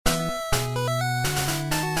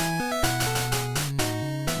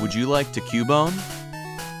Would you like to Cubone?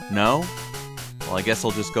 No? Well, I guess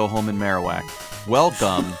I'll just go home in Marowak.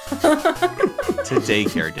 Welcome to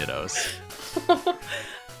Daycare Dittos.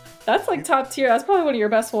 That's like top tier. That's probably one of your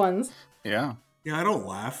best ones. Yeah. Yeah, I don't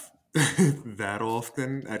laugh that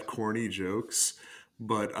often at corny jokes,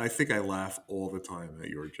 but I think I laugh all the time at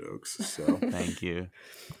your jokes. So Thank you.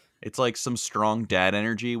 It's like some strong dad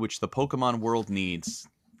energy, which the Pokemon world needs.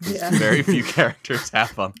 Yeah. Very few characters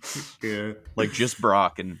have them. yeah, Like just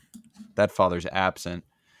Brock, and that father's absent.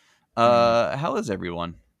 How is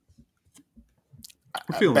everyone?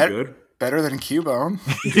 I'm feeling good. Better than Cubone.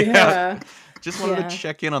 Yeah. Just wanted Yeah. to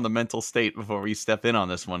check in on the mental state before we step in on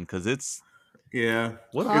this one, because it's Yeah,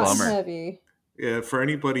 what a Hot and bummer. heavy. yeah. For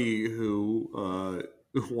anybody who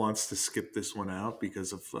wants to skip this one out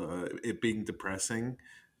because of it being depressing,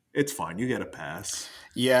 it's fine. You get a pass.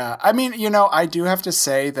 Yeah, I mean, I do have to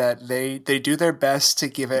say that they do their best to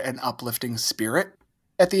give it an uplifting spirit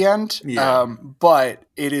at the end. Yeah. But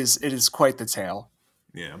it is quite the tale.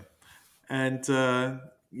 Yeah, and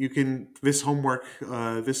you can this homework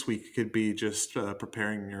this week could be just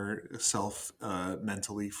preparing yourself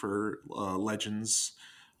mentally for Legends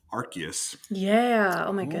Arceus. Yeah.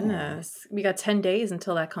 Oh my Ooh. goodness. We got 10 days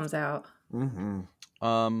until that comes out. Mm-hmm.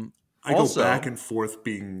 I Also, go back and forth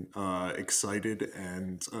being excited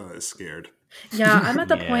and scared. Yeah, I'm at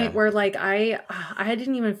the Yeah. point where like I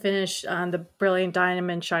didn't even finish the Brilliant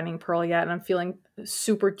Diamond Shining Pearl yet, and I'm feeling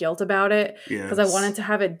super guilt about it because I Yes. wanted to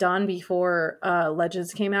have it done before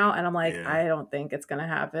Legends came out, and I'm like, Yeah. I don't think it's gonna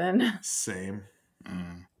happen. Same.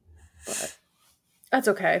 But that's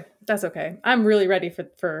okay. That's okay. I'm really ready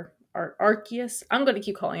for Arceus. I'm gonna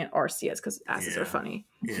keep calling it Arceus because asses Yeah. are funny.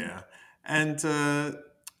 Yeah, and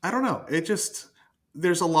I don't know. It just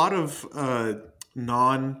there's a lot of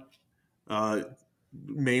non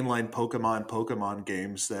mainline Pokemon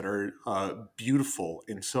games that are beautiful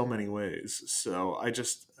in so many ways. So I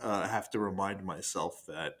just have to remind myself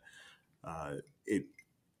that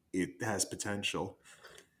it has potential.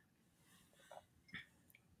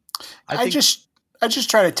 I just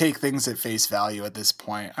try to take things at face value at this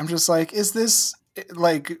point. I'm just like, is this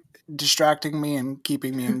like distracting me and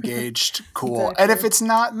keeping me engaged? Cool. Exactly. And if it's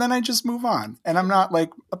not, then I just move on, and I'm not like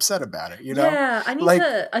upset about it. Yeah, I need Like-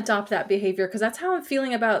 to adopt that behavior because that's how I'm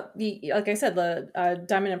feeling about like I said, the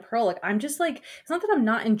Diamond and Pearl. Like I'm just like, it's not that I'm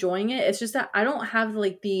not enjoying it. It's just that I don't have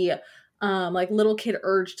like the like little kid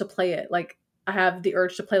urge to play it. Like I have the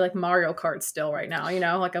urge to play like Mario Kart still right now.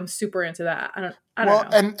 Like I'm super into that. I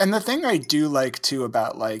don't know. And the thing I do like too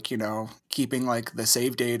about like, keeping like the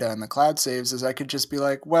save data and the cloud saves is I could just be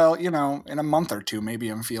like, well, in a month or two, maybe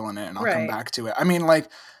I'm feeling it and I'll come Right. back to it. I mean, like,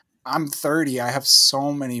 I'm 30. I have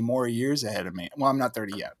so many more years ahead of me. Well, I'm not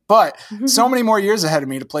 30 yet, but so many more years ahead of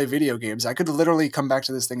me to play video games. I could literally come back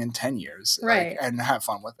to this thing in 10 years Right. and have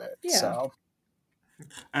fun with it. Yeah. So,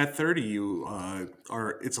 At 30, you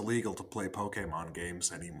it's illegal to play Pokemon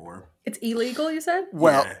games anymore. It's illegal, you said?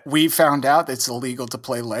 well, Yeah. we found out it's illegal to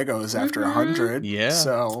play Legos after 100. Yeah.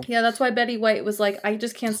 So, Yeah, that's why Betty White was like, I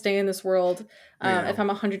just can't stay in this world Yeah. if I'm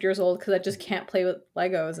 100 years old because I just can't play with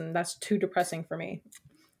Legos, and that's too depressing for me.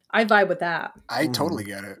 I vibe with that. I totally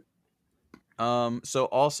get it. So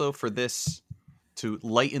also for this, to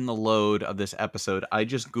lighten the load of this episode, I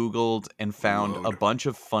just Googled and found a Load. bunch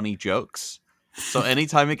of funny jokes. So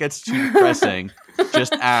anytime it gets too depressing,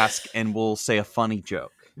 just ask and we'll say a funny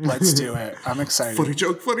joke. Let's do it. I'm excited. Funny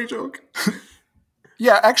joke.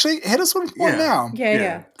 Yeah, actually, hit us with one Yeah. now.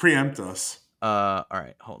 Yeah. Preempt us. All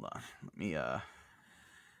right, hold on. Let me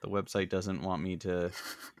the website doesn't want me to.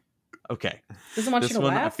 Okay. Doesn't want This you to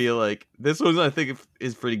one laugh? I feel like this one I think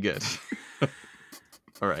is pretty good.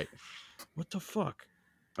 All right. What the fuck?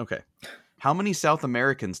 Okay. How many South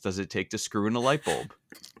Americans does it take to screw in a light bulb?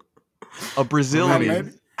 A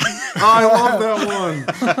Brazilian. I love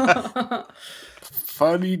that one.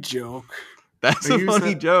 Funny joke. That's I a use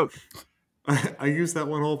funny that- joke. I use that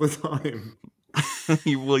one all the time.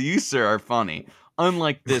 Well, you sir are funny.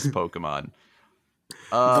 Unlike this Pokemon.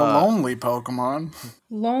 The lonely Pokemon.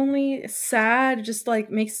 Lonely, sad, just like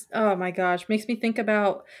makes me think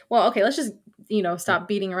about, well, okay, let's just stop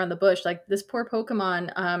beating around the bush. Like this poor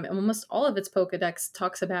Pokemon, almost all of its Pokedex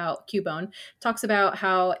talks about Cubone, talks about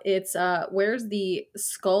how it's wears the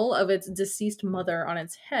skull of its deceased mother on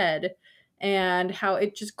its head, and how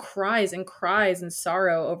it just cries and cries in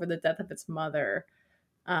sorrow over the death of its mother.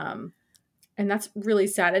 And that's really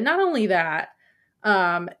sad. And not only that,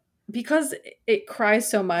 because it cries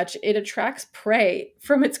so much, it attracts prey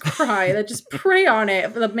from its cry that just prey on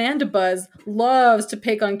it. The Mandibuzz loves to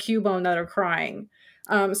pick on Cubone that are crying.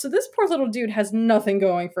 So this poor little dude has nothing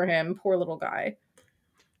going for him. Poor little guy.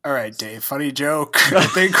 All right, Dave. Funny joke. I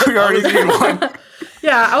think we already need one.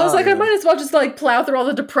 Yeah, I was Oh, like, I yeah. might as well just like plow through all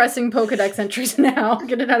the depressing Pokedex entries now,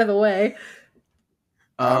 get it out of the way.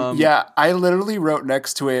 Yeah, I literally wrote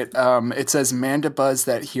next to it. It says Mandibuzz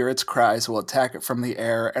that hear its cries will attack it from the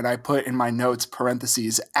air, and I put in my notes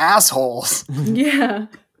parentheses assholes. Yeah.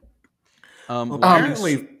 Well, Why do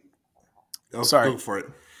apparently, Sorry. go for it.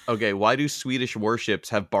 Okay, why do Swedish warships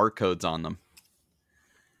have barcodes on them?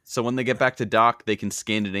 So when they get back to dock, they can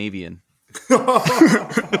Scandinavian.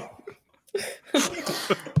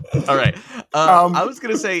 All right. I was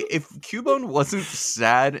going to say, if Cubone wasn't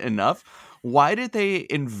sad enough, why did they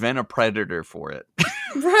invent a predator for it?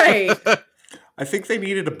 Right. I think they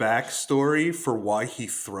needed a backstory for why he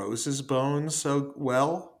throws his bones so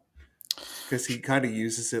well, because he kind of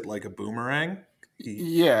uses it like a boomerang.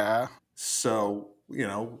 Yeah. So,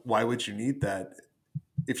 why would you need that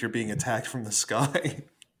if you're being attacked from the sky?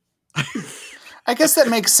 I guess that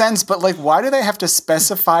makes sense, but like, why do they have to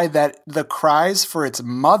specify that the cries for its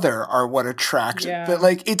mother are what attract it? Yeah. But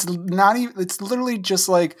like, it's not even, it's literally just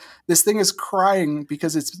like, this thing is crying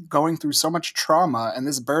because it's going through so much trauma, and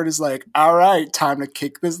this bird is like, all right, time to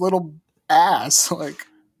kick this little ass. Like,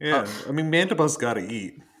 Yeah, I mean, Mandibuzz got to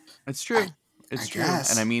eat. It's true. It's I true. guess.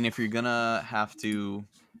 And I mean, if you're going to have to,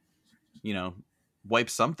 wipe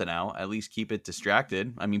something out, at least keep it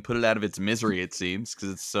distracted. I mean, put it out of its misery, it seems,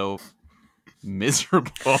 because it's so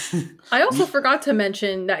miserable. I also forgot to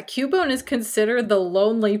mention that Cubone is considered the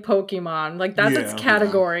lonely Pokemon. Like, that's its Yeah.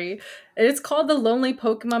 category. It's called the lonely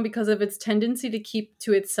Pokemon because of its tendency to keep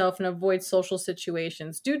to itself and avoid social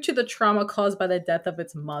situations due to the trauma caused by the death of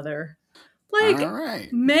its mother. Like, all right.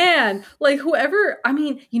 man, like whoever, I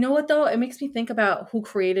mean, you know what though? It makes me think about who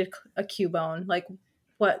created a Cubone. Like,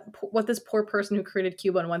 what this poor person who created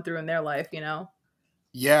Cubone went through in their life,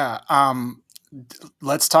 Yeah.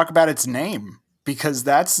 Let's talk about its name, because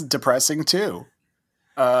that's depressing too.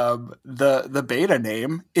 The beta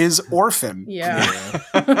name is Orphan. Yeah.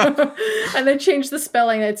 And they changed the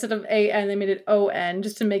spelling. Instead of A-N, they made it O-N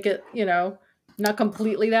just to make it, not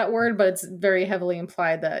completely that word, but it's very heavily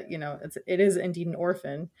implied that, it is indeed an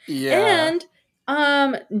orphan. Yeah.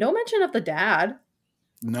 And no mention of the dad.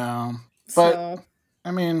 No. But So I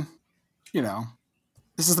mean,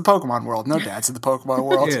 this is the Pokemon world. No dads in the Pokemon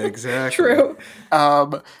world. Yeah, exactly. true.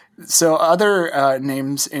 So other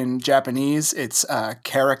names in Japanese, it's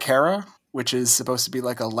Karakara, which is supposed to be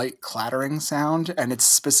like a light clattering sound, and it's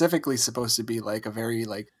specifically supposed to be like a very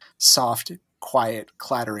like soft, quiet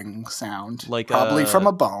clattering sound, Like, probably from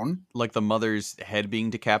a bone. Like the mother's head being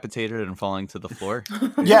decapitated and falling to the floor.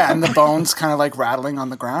 Yeah, and the bones kind of like rattling on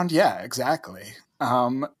the ground. Yeah, exactly.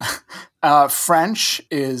 French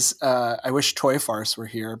is I wish Toy Farce were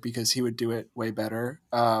here because he would do it way better.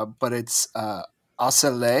 But it's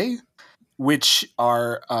ocelets, which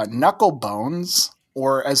are knuckle bones,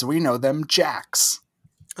 or as we know them, jacks.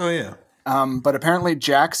 Oh, yeah. But apparently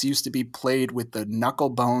jacks used to be played with the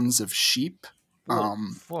knuckle bones of sheep.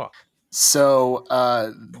 Fuck. So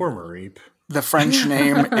Poor Mareep. the French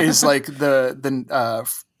name is like the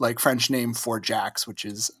like French name for jacks, which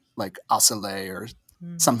is like ocellet or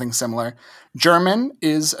something similar. German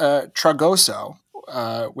is tragoso,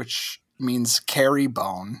 which means carry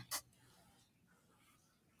bone.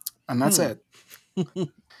 And that's it.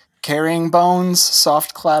 Carrying bones,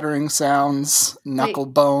 soft clattering sounds, knuckle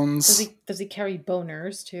bones. Does he carry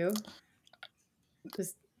boners too?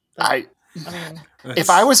 I mean, if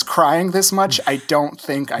I was crying this much, I don't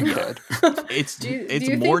think I could. It's Do you it's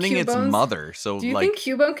think mourning its Cubone's- mother. So do you like,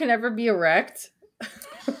 think Cubone can ever be erect?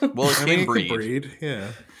 well, it I can mean, it breed. could breed.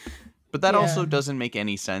 Yeah. But that also Yeah. doesn't make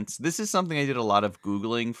any sense. This is something I did a lot of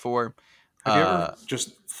Googling for. Have you ever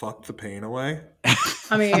just fucked the pain away?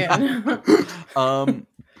 I mean,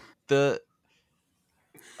 The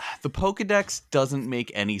Pokedex doesn't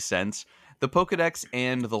make any sense. The Pokedex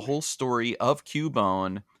and the whole story of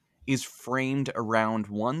Cubone is framed around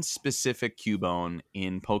one specific Cubone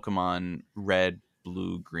in Pokemon Red,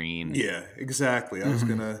 Blue, Green. Yeah, exactly. I was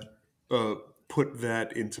gonna put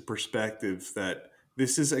that into perspective. That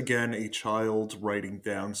this is again a child writing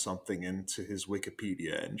down something into his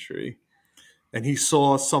Wikipedia entry, and he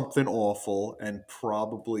saw something awful, and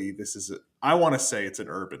probably this is. I want to say it's an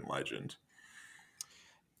urban legend.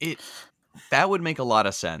 That would make a lot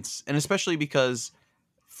of sense, and especially because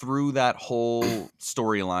through that whole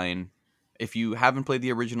storyline, if you haven't played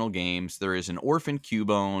the original games, there is an orphan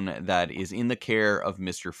Cubone that is in the care of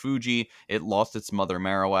Mr. Fuji. It lost its mother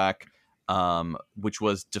Marowak, which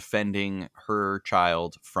was defending her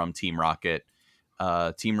child from Team Rocket.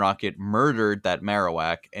 Team Rocket murdered that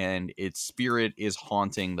Marowak, and its spirit is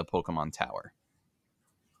haunting the Pokemon Tower.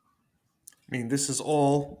 mean, this is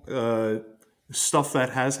all stuff that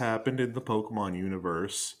has happened in the Pokemon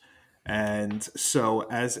universe. And so,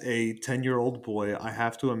 as a 10-year-old boy, I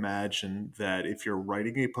have to imagine that if you're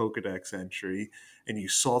writing a Pokedex entry and you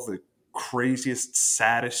saw the craziest,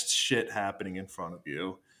 saddest shit happening in front of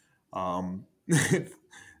you, um,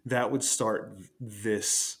 that would start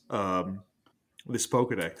this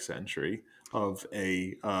Pokedex entry of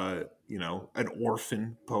an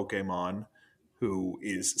orphan Pokemon who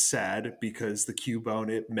is sad because the Cubone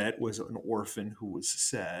it met was an orphan who was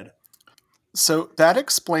sad. So that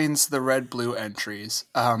explains the red blue entries.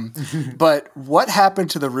 But what happened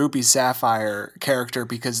to the Ruby Sapphire character?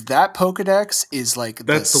 Because that Pokedex is like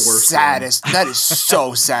That's the worst saddest. That is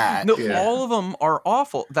so sad. No, Yeah. all of them are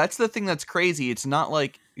awful. That's the thing that's crazy. It's not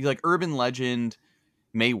like urban legend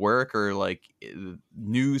may work or like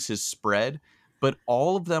news has spread, but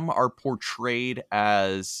all of them are portrayed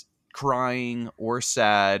as crying or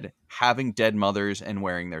sad, having dead mothers and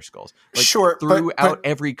wearing their skulls. Like, Sure, throughout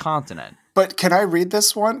every continent. But can I read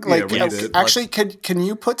this one? Yeah, read it. Actually, can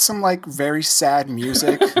you put some like very sad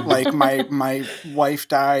music, like my wife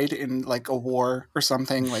died in like a war or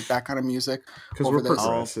something, like that kind of music? Because over we're this?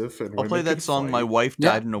 progressive. And I'll play women that can song fight. "My Wife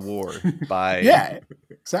Yeah. Died in a War" by Yeah,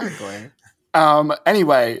 exactly.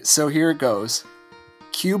 Anyway, so here it goes.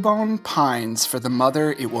 Cubone pines for the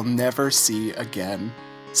mother it will never see again.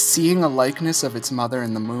 Seeing a likeness of its mother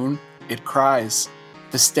in the moon, it cries.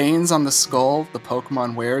 The stains on the skull the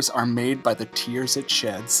Pokemon wears are made by the tears it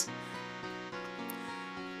sheds.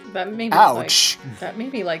 That made me Ouch. that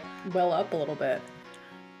made me like well up a little bit.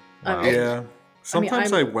 Wow. Yeah.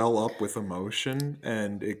 Sometimes I I'm- well up with emotion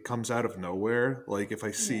and it comes out of nowhere. Like if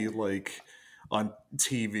I see like on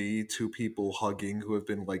TV two people hugging who have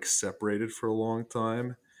been like separated for a long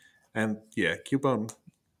time. And yeah, Cubone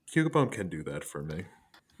can do that for me.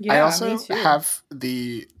 Yeah, I also me too. have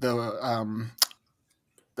the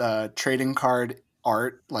trading card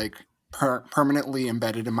art like permanently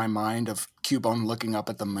embedded in my mind of Cubone looking up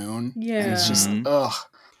at the moon. And it's just Mhm. ugh.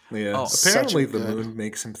 Yeah. Oh, Apparently such a the good- moon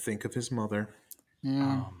makes him think of his mother.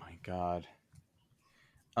 Yeah. Oh my god.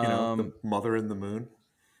 You know, the mother in the moon.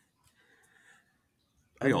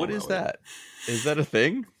 We all What know is it. that? Is that a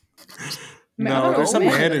thing? Man, I No, don't there's know, a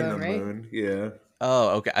man in the the moon, right? moon. Yeah. Oh,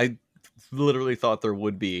 okay. I literally thought there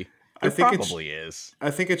would be. I There think it's- probably is.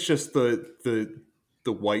 I think it's just the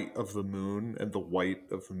white of the moon and the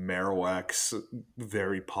white of Marowak's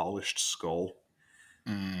very polished skull.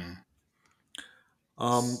 Mm.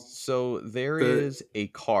 So there the- is a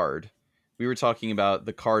card. We were talking about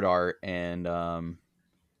the card art, and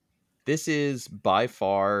this is by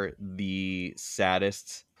far the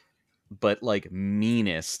saddest, but like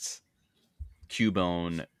meanest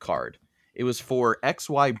Cubone card. It was for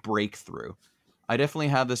XY Breakthrough. I definitely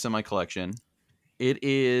have this in my collection. It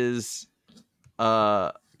is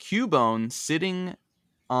Cubone sitting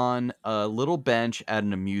on a little bench at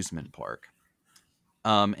an amusement park.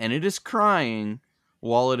 And it is crying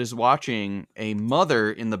while it is watching a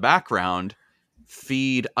mother in the background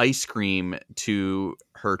feed ice cream to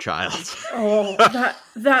her child. Oh,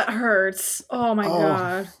 that hurts. Oh my Oh.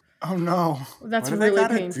 god. Oh no. That's Why do really they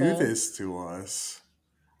gotta painful. do this to us?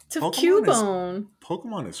 To Pokemon is- Cubone.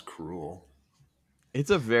 Pokemon is cruel. It's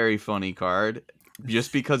a very funny card.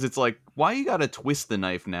 Just because it's like, why you gotta twist the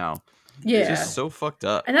knife now? Yeah. It's just so fucked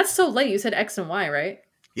up. And that's so late. You said X and Y, right?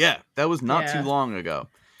 Yeah, that was not Yeah. too long ago.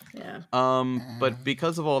 Yeah. But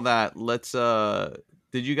because of all that, let's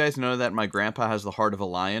did you guys know that my grandpa has the heart of a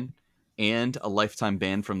lion and a lifetime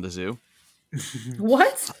ban from the zoo?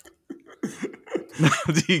 What?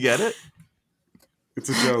 Do you get it? It's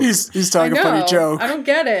a joke. He's telling a funny joke. I don't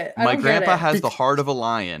get it. I My don't grandpa get it. has the heart of a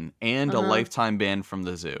lion and a Uh-huh. lifetime ban from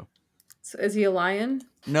the zoo. So is he a lion?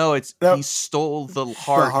 No, it's No. he stole the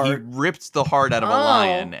heart. He heart. ripped the heart out of a Oh.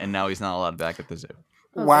 lion, and now he's not allowed back at the zoo.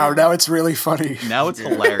 Oh, Wow, damn. now it's really funny. Now it's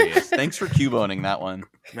hilarious. Thanks for Cuboning that one.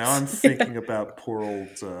 Now I'm thinking about poor old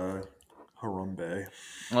Harambe.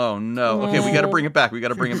 Oh no. Okay, we got to No. bring it back.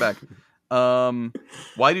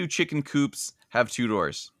 Why do chicken coops have two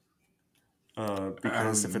doors?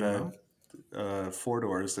 Because if it no. had 4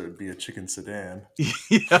 doors, it would be a chicken sedan.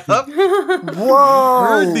 Yep. Whoa!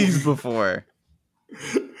 Heard these before.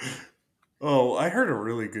 Oh, I heard a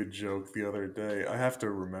really good joke the other day. I have to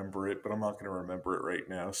remember it, but I'm not going to remember it right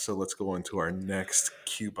now. So let's go into our next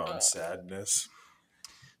Cubone sadness.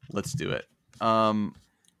 Let's do it.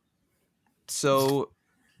 So,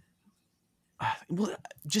 well,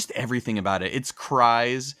 just everything about it. Its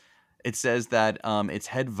cries. It says that its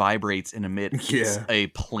head vibrates and emits Yeah. a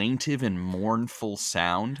plaintive and mournful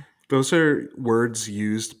sound. Those are words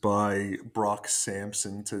used by Brock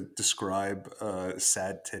Sampson to describe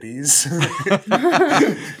sad titties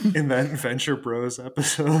in that Venture Bros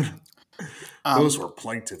episode. Those were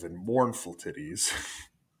plaintive and mournful titties.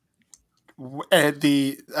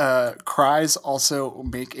 The cries also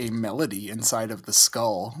make a melody inside of the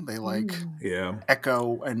skull. They like Yeah.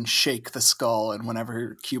 echo and shake the skull, and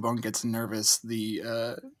whenever Cubone gets nervous,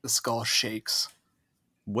 the skull shakes.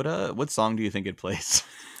 What song do you think it plays?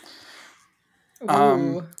 Ooh.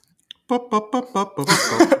 No,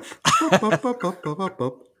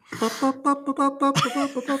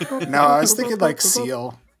 I was thinking like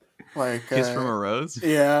Seal, like Kiss from a Rose?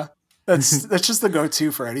 yeah. That's just the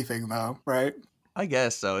go-to for anything, though, right? I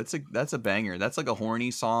guess so. That's a banger. That's like a horny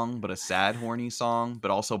song, but a sad horny song. But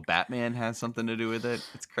also Batman has something to do with it.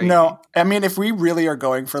 It's crazy. No, I mean, if we really are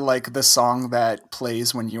going for like the song that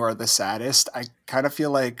plays when you are the saddest, I kind of feel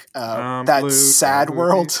like that blue, Sad blue.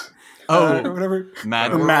 World. Oh, Or whatever.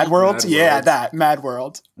 Mad Or World? Mad World? Mad Yeah, World. that. Mad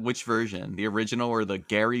World. Which version? The original or the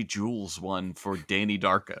Gary Jules one for Danny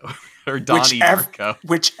Darko or Donnie Darko?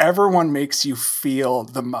 Whichever one makes you feel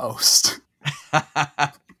the most.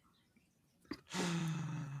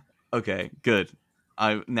 Okay, good.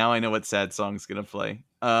 Now I know what sad song's gonna play.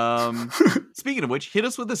 Speaking of which, hit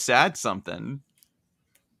us with a sad something.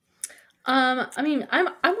 I mean,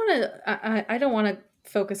 I don't want to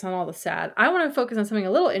focus on all the sad. I want to focus on something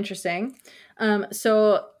a little interesting.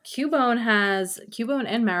 So Cubone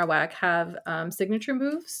and Marowak have signature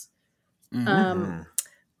moves. Mhm.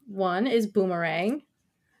 One is Boomerang,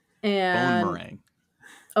 and Bone meringue.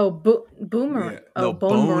 Boomerang. Yeah. Oh, No, bone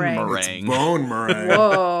bone meringue. meringue. Bone meringue.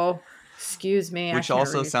 Whoa, excuse me. I Which can't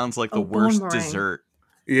also read. sounds like the Oh, bone worst meringue. dessert.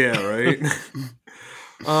 Yeah, right.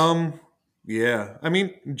 Yeah. I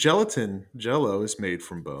mean, Jello is made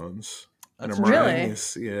from bones. And a That's Really? meringue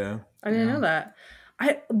is, yeah. I didn't Yeah. know that.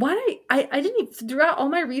 I didn't throughout all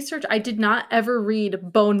my research. I did not ever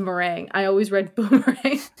read bone meringue. I always read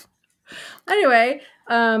boomerang. Anyway,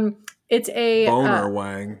 it's a Boner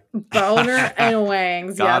wang. boner and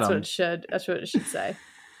wangs. Got Yeah, that's 'em. what it should. That's what it should say.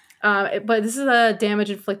 But this is a damage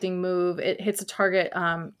inflicting move. It hits a target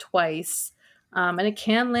twice, and it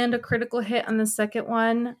can land a critical hit on the second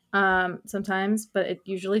one sometimes, but it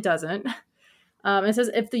usually doesn't. It says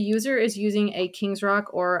if the user is using a King's Rock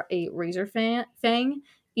or a Razor Fang,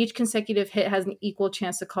 each consecutive hit has an equal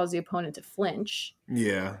chance to cause the opponent to flinch.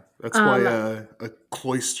 Yeah. That's why a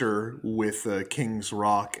cloister with King's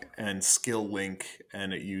Rock and Skill Link,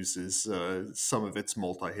 and it uses some of its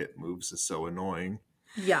multi-hit moves, is so annoying.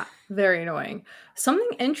 Yeah, very annoying.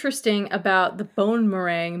 Something interesting about the Bone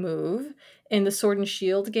Meringue move in the Sword and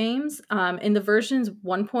Shield games, in the versions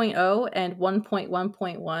 1.0 and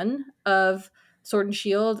 1.1.1 of Sword and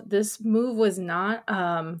Shield, this move was not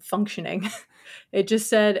functioning. It just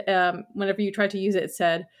said, whenever you tried to use it, it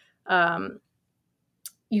said,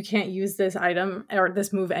 you can't use this item or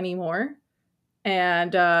this move anymore.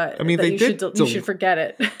 And I mean, that they you did you should forget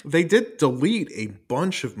it. They did delete a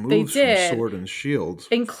bunch of moves from did. Sword and Shield.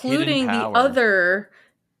 Including the power. other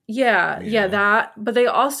Yeah. that, but they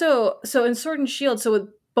also, so in Sword and Shield, so with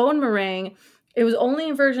Bone Meringue, it was only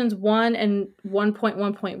in versions 1 and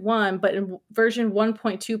 1.1.1, but in version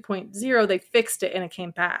 1.2.0 they fixed it and it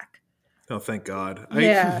came back. Oh, thank God.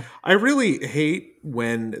 Yeah. I really hate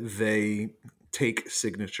when they take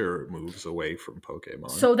signature moves away from Pokemon.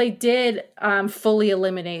 So they did fully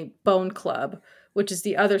eliminate Bone Club, which is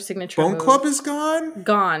the other signature Bone move, Club is gone?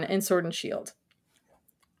 gone in Sword and Shield.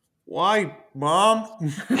 Why, Mom?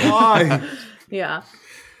 Why? Yeah.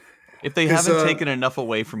 If they 'Cause, haven't taken enough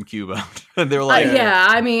away from Cubone, they're like, Yeah,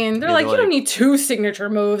 I mean, they're Yeah, like, they're you don't like- need 2 signature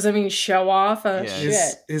moves. I mean, show off. Yeah.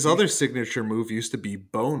 Shit. His other signature move used to be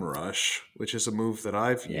Bone Rush, which is a move that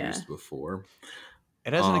I've Yeah. used before.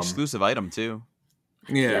 it has an Um, exclusive item too.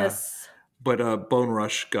 Yeah. Yes. But Bone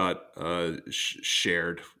Rush got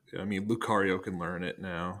shared. I mean, Lucario can learn it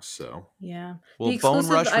now, so Yeah. Well, The Bone exclusive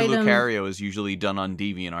Rush for item- Lucario is usually done on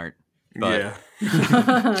DeviantArt. But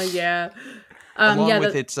yeah. Yeah. along Yeah,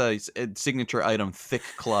 with the- its signature item, Thick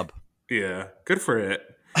Club. Yeah, good for it.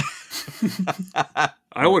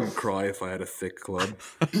 I wouldn't cry if I had a thick club.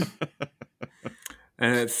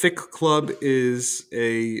 And a thick club is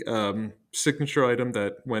a signature item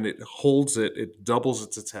that when it holds it, it doubles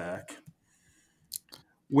its attack.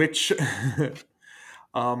 Which, do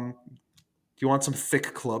you want some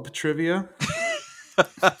thick club trivia?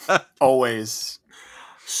 Always.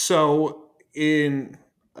 So, I'm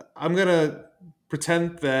gonna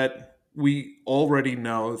pretend that we already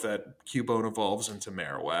know that Cubone evolves into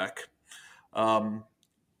Marowak.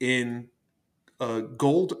 In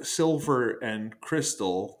gold, silver, and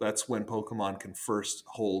crystal, that's when Pokemon can first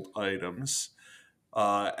hold items.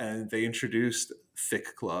 And they introduced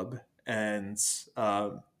Thick Club, and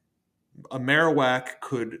a Marowak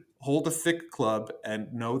could hold a Thick Club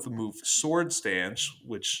and know the move Swords Dance,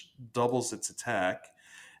 which doubles its attack.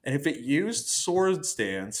 And if it used Swords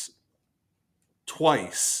Dance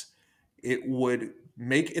twice, it would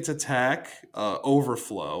make its attack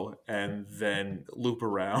overflow and then loop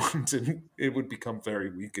around, and it would become very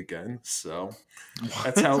weak again. So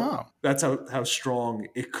that's Oh, how strong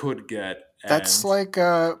it could get. that's And like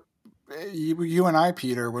you and I,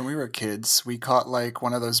 Peter, when we were kids, we caught like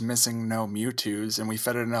one of those missing no Mewtwo's, and we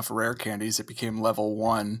fed it enough rare candies, it became level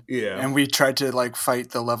 1. yeah, And we tried to like fight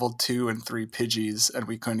the level 2 and 3 Pidgeys, and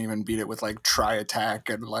we couldn't even beat it with like Tri Attack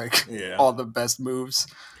and like yeah, all the best moves.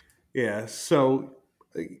 yeah. So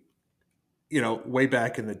way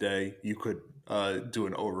back in the day, you could do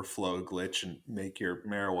an overflow glitch and make your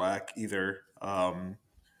Marowak either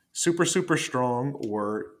super super strong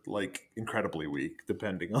or like incredibly weak,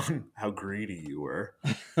 depending on how greedy you were.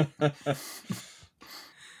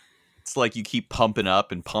 It's like you keep pumping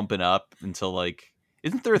up until like,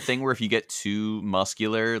 isn't there a thing where if you get too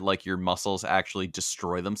muscular, like your muscles actually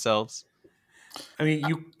destroy themselves? I mean,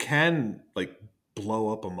 you can like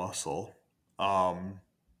blow up a muscle.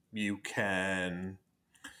 You can.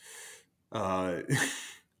 Uh,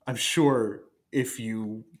 I'm sure if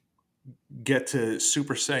you get to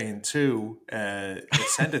Super Saiyan 2,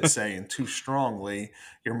 Ascended Saiyan too strongly,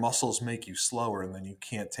 your muscles make you slower, and then you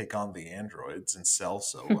can't take on the androids and sell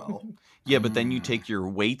so well. Yeah, but then you take your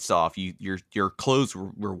weights off. Your clothes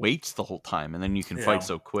were weights the whole time, and then you can Yeah. fight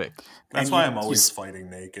so quick. That's And why you- I'm you always s- fighting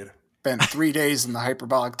naked. Spent 3 days in the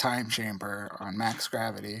hyperbolic time chamber on max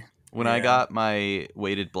gravity. When I Yeah. got my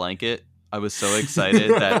weighted blanket, I was so excited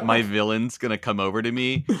that my villain's gonna come over to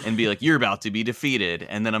me and be like, "You're about to be defeated,"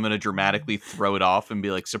 and then I'm gonna dramatically throw it off and be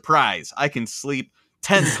like, "Surprise! I can sleep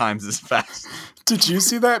 10 times as fast." Did you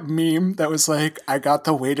see that meme that was like, I got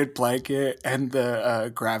the weighted blanket and the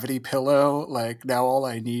gravity pillow? Like, now all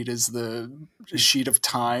I need is the sheet of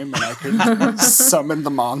time and I can summon the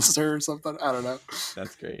monster or something? I don't know.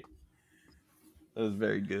 That's great. That was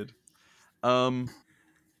very good. Um.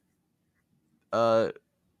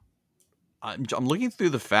 I'm looking through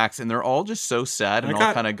the facts, and they're all just so sad, and I all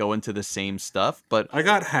got- kind of go into the same stuff. But I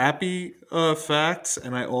got happy facts,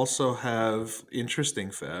 and I also have interesting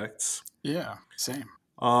facts. Yeah, same.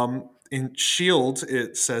 In Shield,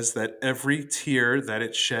 it says that every tear that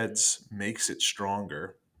it sheds makes it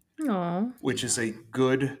stronger, Aw. which is a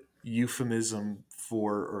good euphemism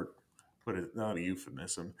for, or what is not a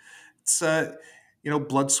euphemism? It's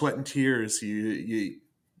blood, sweat, and tears. You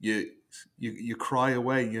cry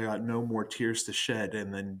away. You got no more tears to shed,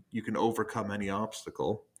 and then you can overcome any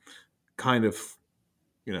obstacle. Kind of,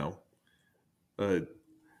 you know, uh,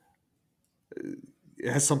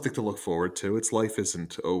 it has something to look forward to. Its life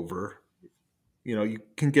isn't over. You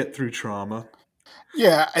can get through trauma.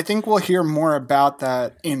 Yeah, I think we'll hear more about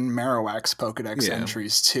that in Marowak's Pokedex Yeah.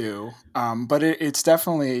 entries too. But it's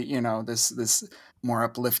definitely, this more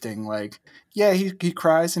uplifting. Like, yeah, he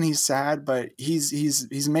cries and he's sad, but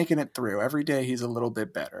he's making it through. Every day he's a little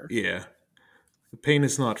bit better. Yeah, the pain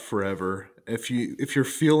is not forever. If you're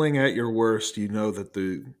feeling at your worst, you know that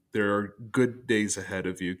there are good days ahead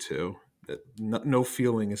of you too. That no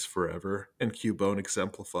feeling is forever, and Cubone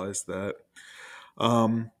exemplifies that.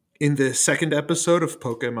 In the second episode of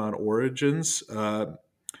Pokemon Origins,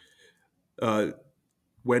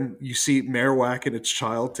 when you see Marowak and its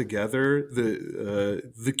child together,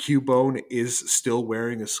 the Cubone is still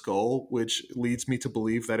wearing a skull, which leads me to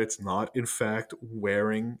believe that it's not, in fact,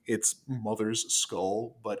 wearing its mother's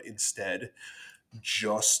skull, but instead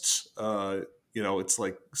just it's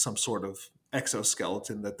like some sort of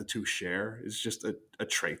exoskeleton that the two share. Is just a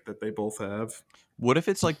trait that they both have. what if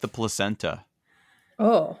it's like the placenta?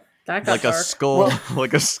 Oh, that got Like a dark. skull, Well-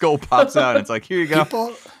 like a skull pops out. And it's like, here you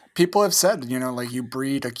go. People have said, like you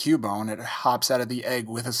breed a Cubone, it hops out of the egg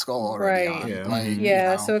with a skull already Right. on. Yeah. Like, Mhm.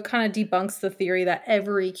 Yeah, so it kind of debunks the theory that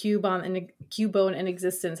every Cubone in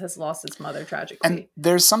existence has lost its mother tragically. And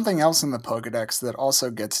there's something else in the Pokedex that also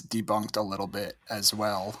gets debunked a little bit as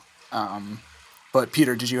well. But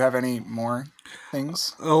Peter, did you have any more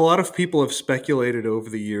things? A lot of people have speculated over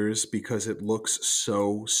the years, because it looks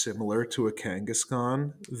so similar to a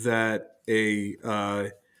Kangaskhan, that a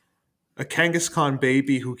Kangaskhan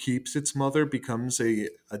baby who keeps its mother becomes a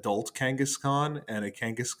adult Kangaskhan, and a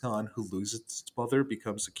Kangaskhan who loses its mother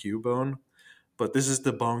becomes a Cubone. But this is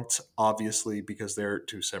debunked, obviously, because they're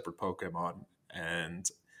two separate Pokemon, and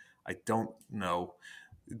I don't know.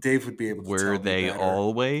 Dave would be able to tell Were me they better.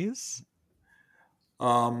 always?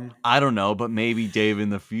 I don't know, but maybe Dave in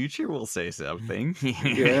the future will say something.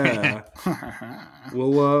 Yeah,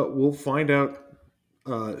 we'll find out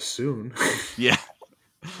soon. Yeah.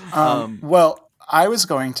 Um, Well, I was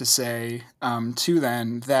going to say too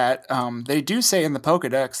then that they do say in the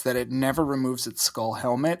Pokedex that it never removes its skull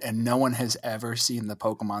helmet, and no one has ever seen the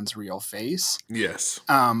Pokemon's real face. Yes.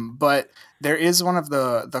 But there is one of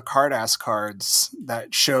the Cardass cards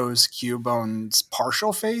that shows Cubone's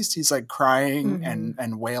partial face. He's like crying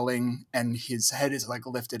and wailing, and his head is like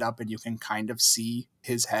lifted up, and you can kind of see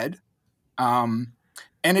his head. And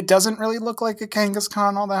it doesn't really look like a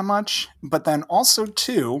Kangaskhan all that much. But then also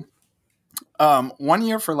too, one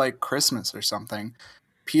year for like Christmas or something,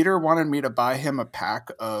 Peter wanted me to buy him a pack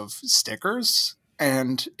of stickers,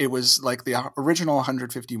 and it was like the original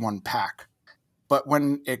 151 pack. But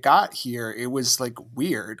when it got here, it was like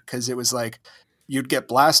weird because it was like you'd get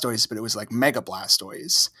Blastoise, but it was like Mega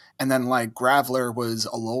Blastoise, and then like Graveler was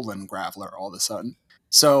Alolan Graveler all of a sudden.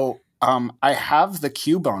 So I have the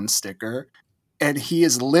Cubone sticker, and he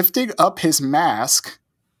is lifting up his mask,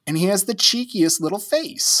 and he has the cheekiest little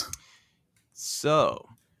face. so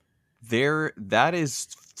that is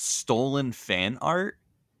stolen fan art.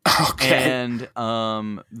 Okay. And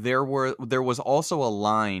there was also a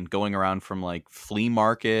line going around from like flea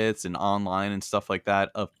markets and online and stuff like that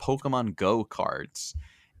of Pokemon Go cards.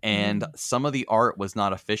 And some of the art was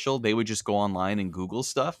not official. They would just go online and Google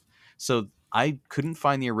stuff. So I couldn't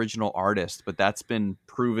find the original artist, but that's been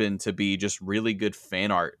proven to be just really good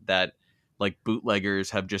fan art that like bootleggers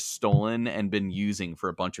have just stolen and been using for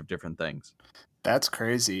a bunch of different things. That's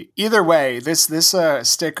crazy. Either way, this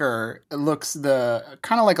sticker looks the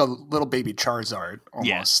kind of like a little baby Charizard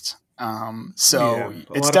almost. So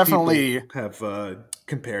it's definitely have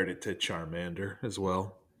compared it to Charmander as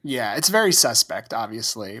well. Yeah, it's very suspect,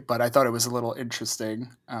 obviously, but I thought it was a little interesting.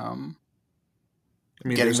 I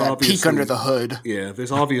mean, getting that peek under the hood. Yeah,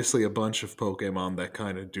 there's obviously a bunch of Pokemon that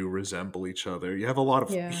kind of do resemble each other. You have a lot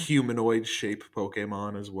of humanoid-shaped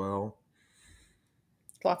Pokemon as well.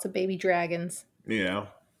 Lots of baby dragons. Yeah.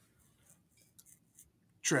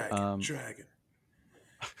 Dragon.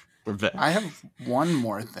 I have one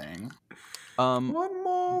more thing. One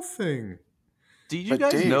more thing. Did you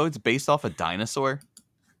guys know it's based off a dinosaur?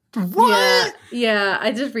 What? Yeah,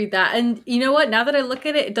 I did read that. And you know what? Now that I look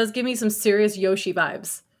at it, it does give me some serious Yoshi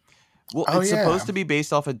vibes. Well, it's supposed to be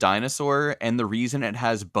based off a dinosaur, and the reason it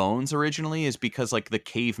has bones originally is because, like, the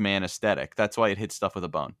caveman aesthetic. That's why it hits stuff with a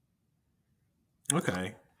bone.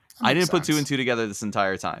 Okay. I didn't put two and two together this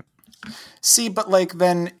entire time. See, but, like,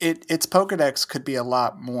 then its Pokedex could be a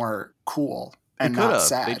lot more cool and not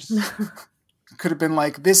sad. Could have been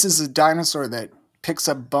like, this is a dinosaur that picks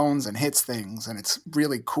up bones and hits things, and it's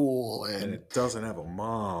really cool. And it doesn't have a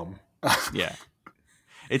mom. Yeah.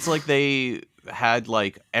 It's like they had,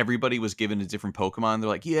 like, everybody was given a different Pokemon. They're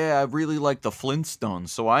like, yeah, I really like the Flintstones,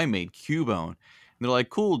 so I made Cubone. And they're like,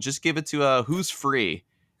 cool, just give it to who's free.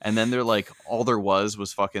 And then they're like, all there was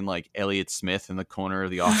fucking like Elliott Smith in the corner of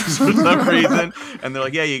the office for some reason. And they're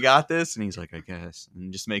like, yeah, you got this? And he's like, I guess.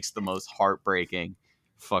 And just makes the most heartbreaking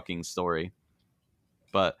fucking story.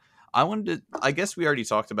 But I guess we already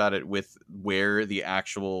talked about it with where the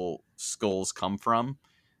actual skulls come from.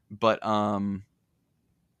 But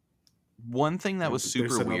one thing that was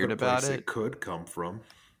super weird about it could come from,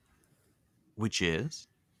 which is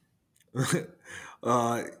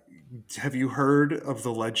have you heard of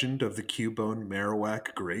the legend of the Cubone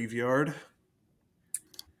Marowak graveyard?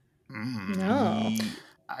 No.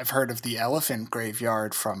 I've heard of the elephant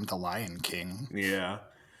graveyard from The Lion King. Yeah.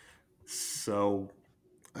 So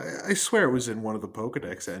I swear it was in one of the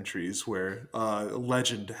Pokedex entries where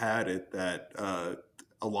legend had it that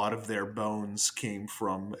a lot of their bones came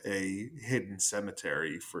from a hidden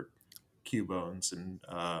cemetery for Cubones and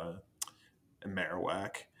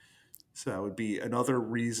Marowak. So that would be another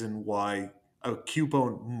reason why a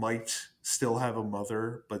Cubone might still have a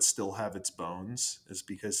mother, but still have its bones, is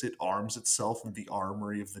because it arms itself in the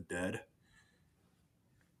armory of the dead.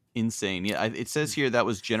 Insane. Yeah, it says here that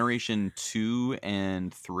was generation 2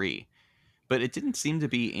 and 3, but it didn't seem to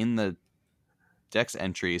be in the Dex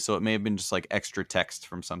entry, so it may have been just like extra text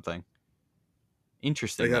from something.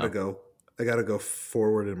 Interesting. I gotta go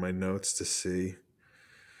forward in my notes to see.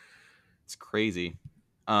 It's crazy.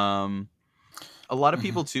 A lot of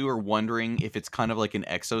people too are wondering if it's kind of like an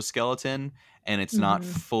exoskeleton and it's not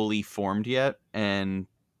fully formed yet. And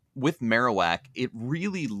with Marowak, it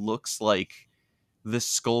really looks like the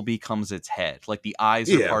skull becomes its head. Like the eyes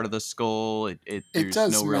are part of the skull. There's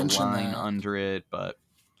no real line under it, but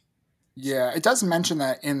yeah, it does mention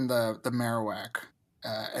that in the Marowak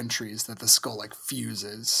entries that the skull like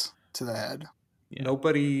fuses to the head. Yeah.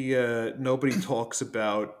 Nobody talks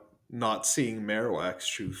about not seeing Marowak's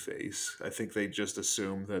true face. I think they just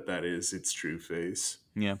assume that is its true face.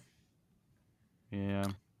 Yeah. Yeah.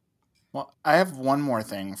 Well, I have one more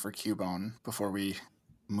thing for Cubone before we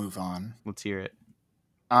move on. Let's hear it.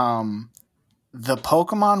 The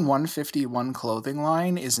Pokemon 151 clothing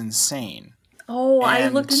line is insane. Oh, I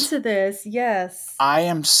And looked into this. Yes. I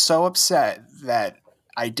am so upset that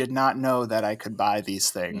I did not know that I could buy these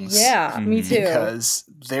things. Yeah, me Mhm. too. Because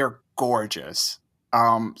they're gorgeous.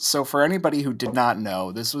 So for anybody who did not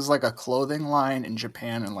know, this was like a clothing line in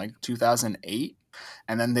Japan in like 2008,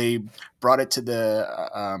 and then they brought it to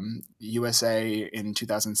the USA in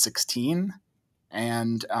 2016,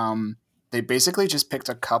 and they basically just picked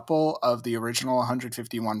a couple of the original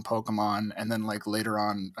 151 Pokemon, and then like later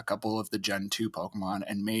on a couple of the Gen 2 Pokemon,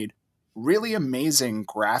 and made really amazing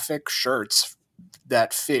graphic shirts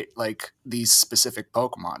that fit like these specific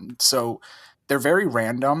Pokemon. So they're very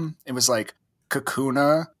random. It was like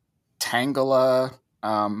Kakuna, Tangela,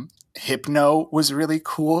 Hypno was really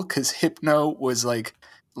cool because Hypno was like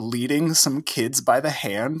leading some kids by the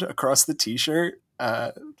hand across the t-shirt,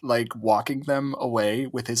 like walking them away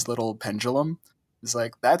with his little pendulum. It's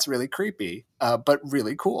like, that's really creepy, but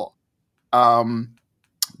really cool.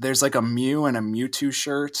 There's like a Mew and a Mewtwo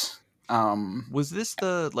shirt. Was this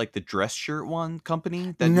the dress shirt one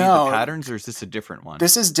company that made No. the patterns, or is this a different one?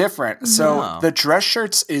 This is different. So No. the dress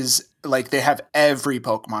shirts is like they have every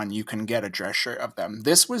Pokemon you can get a dress shirt of them.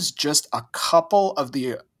 This was just a couple of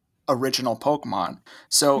the original Pokemon.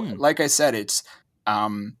 So like I said, it's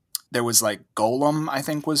there was like Golem, I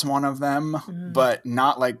think was one of them, but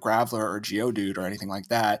not like Graveler or Geodude or anything like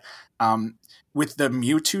that. With the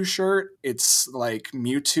Mewtwo shirt, it's like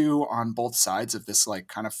Mewtwo on both sides of this like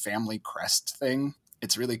kind of family crest thing.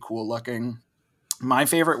 It's really cool looking. My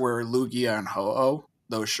favorite were Lugia and Ho-Oh.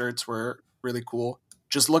 Those shirts were really cool.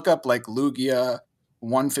 Just look up like Lugia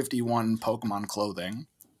 151 Pokemon clothing,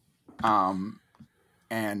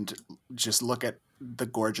 and just look at the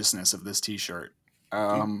gorgeousness of this t-shirt.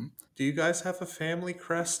 Do you guys have a family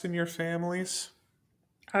crest in your families?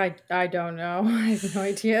 I don't know. I have no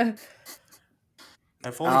idea.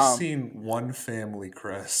 I've only seen one family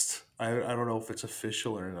crest. I don't know if it's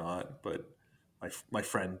official or not, but my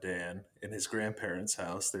friend Dan in his grandparents'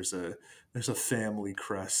 house, there's a family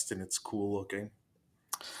crest and it's cool looking.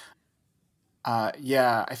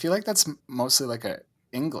 Yeah, I feel like that's mostly like a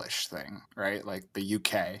English thing, right? Like the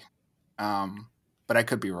UK. But I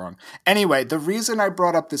could be wrong. Anyway, the reason I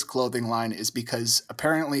brought up this clothing line is because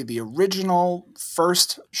apparently the original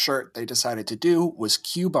first shirt they decided to do was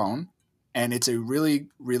Cubone, and it's a really,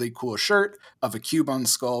 really cool shirt of a Cubone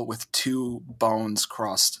skull with two bones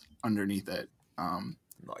crossed underneath it.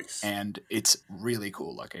 Nice. And it's really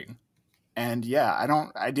cool looking. And yeah,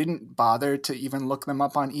 I didn't bother to even look them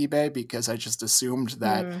up on eBay because I just assumed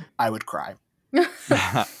that I would cry.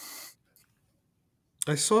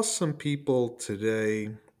 I saw some people today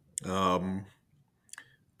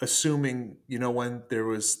assuming, when there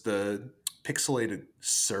was the pixelated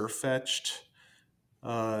Sirfetch'd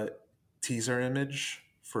teaser image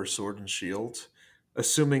for Sword and Shield,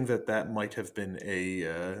 assuming that might have been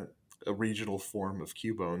a regional form of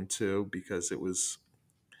Cubone too, because it was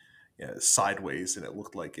sideways and it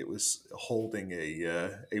looked like it was holding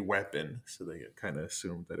a weapon, so they kind of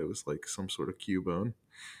assumed that it was like some sort of Cubone.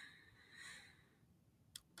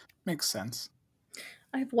 Makes sense.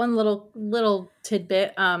 I have one little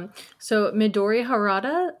tidbit. So Midori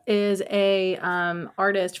Harada is a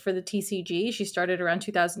artist for the TCG. She started around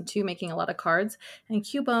 2002 making a lot of cards, and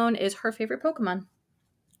Cubone is her favorite Pokemon.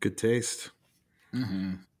 Good taste.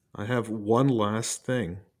 Mm-hmm. I have one last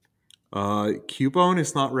thing. Cubone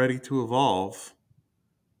is not ready to evolve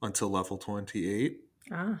until level 28.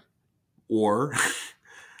 Or,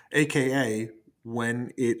 aka,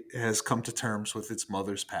 when it has come to terms with its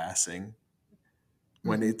mother's passing.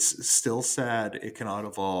 When it's still sad, it cannot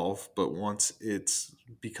evolve, but once it's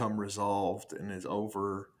become resolved and is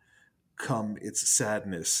overcome its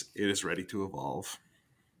sadness, it is ready to evolve.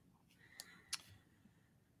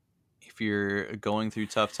 If you're going through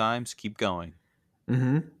tough times, keep going.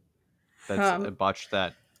 Mm-hmm. That's I botched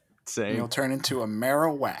that saying. You'll turn into a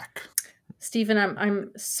Marowak. Stephen,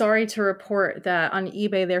 I'm sorry to report that on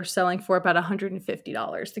eBay they're selling for about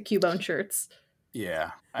 $150 the Cubone shirts.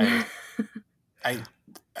 Yeah, I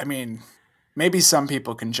mean, maybe some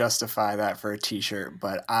people can justify that for a T-shirt,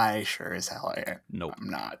 but I sure as hell am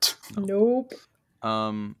not. Nope.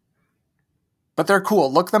 But they're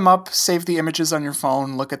cool. Look them up. Save the images on your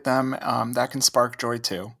phone. Look at them. That can spark joy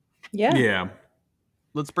too. Yeah. Yeah.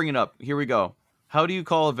 Let's bring it up. Here we go. What do you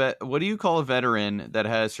call a veteran that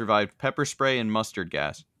has survived pepper spray and mustard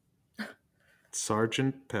gas?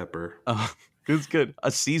 Sergeant Pepper. It's good.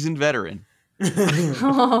 A seasoned veteran.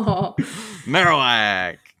 Oh.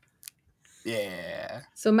 Marowak. Yeah.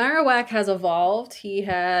 So Marowak has evolved. He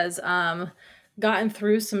has gotten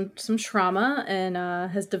through some trauma and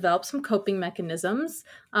has developed some coping mechanisms.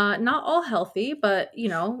 Not all healthy, but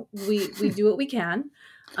we do what we can.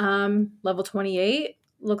 Level 28,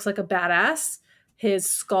 looks like a badass. His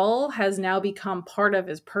skull has now become part of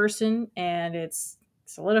his person, and it's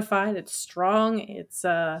solidified. It's strong. He's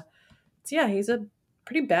a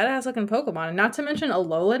pretty badass looking Pokemon. And not to mention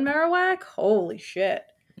Alolan Marowak. Holy shit.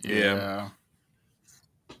 Yeah.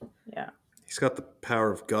 Yeah. He's got the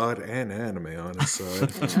power of God and anime on his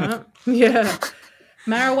side. Yeah.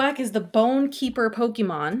 Marowak is the Bone Keeper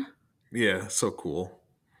Pokemon. Yeah, so cool.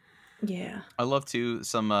 Yeah. I love too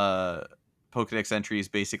some Pokedex entries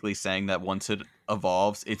basically saying that once it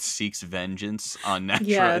evolves, it seeks vengeance on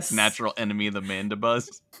its natural enemy, the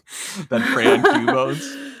Mandibuzz, that prey on Cubones.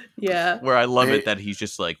 Yeah. Where I love it that he's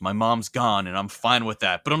just like, my mom's gone and I'm fine with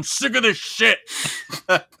that, but I'm sick of this shit.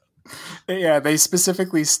 Yeah, they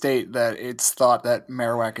specifically state that it's thought that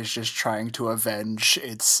Marowak is just trying to avenge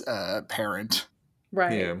its parent.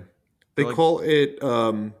 Right. Yeah. They call it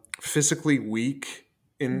physically weak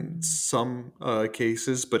in some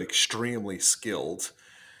cases, but extremely skilled.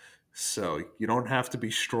 So you don't have to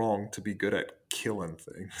be strong to be good at killing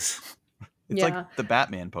things. It's like the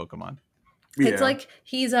Batman Pokemon. It's like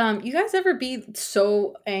he's you guys ever be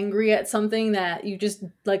so angry at something that you just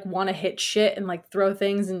like want to hit shit and like throw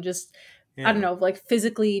things and just I don't know, like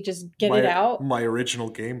physically just get it out? My original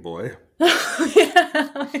Game Boy. Yeah,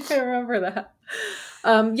 I remember that.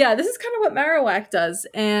 This is kind of what Marowak does.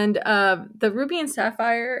 And the Ruby and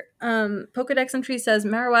Sapphire Pokedex entry says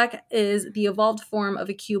Marowak is the evolved form of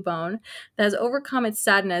a Cubone that has overcome its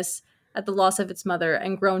sadness at the loss of its mother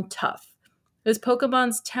and grown tough. This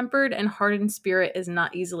Pokemon's tempered and hardened spirit is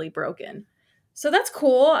not easily broken. So that's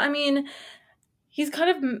cool. I mean, he's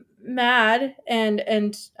kind of mad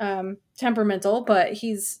and temperamental, but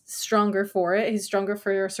he's stronger for it. He's stronger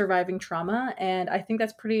for surviving trauma, and I think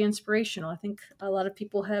that's pretty inspirational. I think a lot of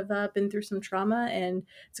people have been through some trauma, and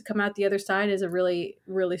to come out the other side is a really,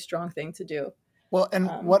 really strong thing to do. Well, and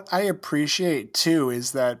what I appreciate too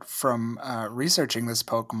is that from researching this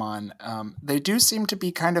Pokemon, they do seem to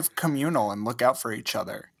be kind of communal and look out for each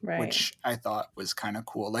other, which I thought was kind of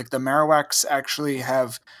cool. Like the Marowaks actually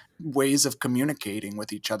have ways of communicating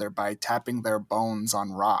with each other by tapping their bones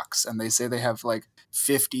on rocks, and they say they have like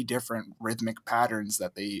 50 different rhythmic patterns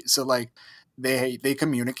that they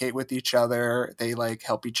communicate with each other, they like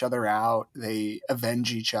help each other out, they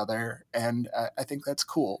avenge each other, and I think that's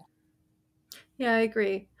cool. Yeah, I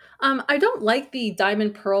agree. I don't like the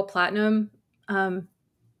Diamond, Pearl, Platinum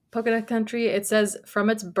Pokedex country. It says, from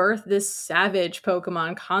its birth, this savage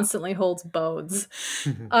Pokemon constantly holds bones.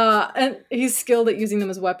 And he's skilled at using them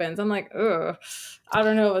as weapons. I'm like, ugh, I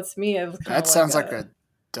don't know if it's me. That sounds like a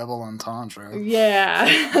double entendre. Yeah,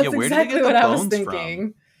 that's where exactly did they get what the I was bones thinking.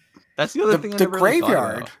 from? That's the other thing I the never really thought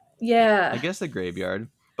graveyard. about. Yeah. I guess the graveyard.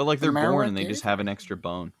 But like they're born and they just have an extra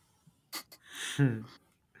bone.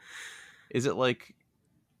 Is it like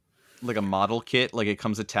a model kit? Like it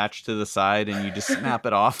comes attached to the side and you just snap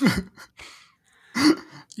it off?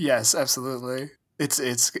 Yes, absolutely. It's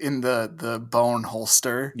in the bone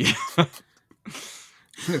holster. Yeah.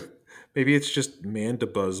 Maybe it's just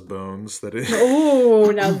Mandibuzz bones that it.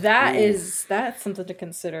 Oh, now that's something to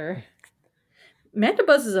consider.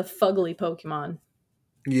 Mandibuzz is a fugly Pokemon.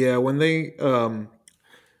 Yeah, when they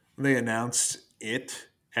announced it,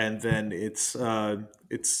 and then it's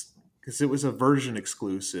because it was a version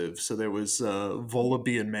exclusive, so there was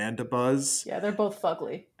Volibee and Mandibuzz. Yeah, they're both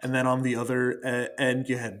fugly. And then on the other end,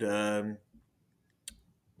 you had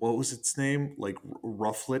what was its name? Like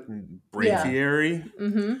Rufflet and Braviary. Yeah.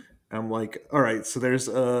 Mm-hmm. I'm like, all right, so there's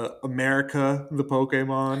America, the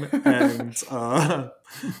Pokemon, and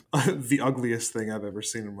the ugliest thing I've ever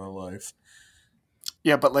seen in my life.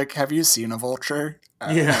 Yeah, but like, have you seen a vulture?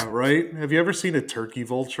 Yeah, right? Have you ever seen a turkey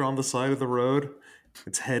vulture on the side of the road?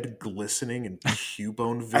 Its head glistening and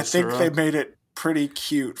Cubone viscera. I think they made it pretty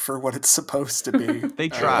cute for what it's supposed to be. They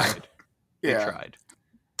tried. They yeah. tried.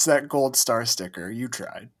 It's that gold star sticker. You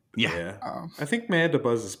tried. Yeah. I think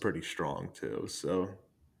Mandibuzz is pretty strong too, so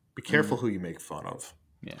be careful who you make fun of.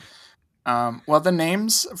 Yeah. Well, the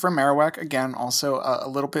names for Marowak, again, also a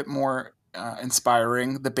little bit more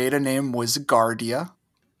inspiring. The beta name was Guardia.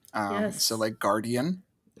 Yes. So like guardian.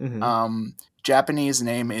 Mm-hmm. Japanese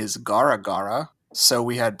name is Gara Gara. So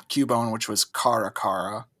we had Cubone, which was Kara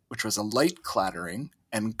Kara, which was a light clattering.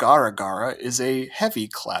 and Gara Gara is a heavy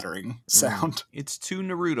clattering sound. It's two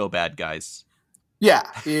Naruto bad guys. Yeah.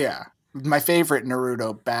 My favorite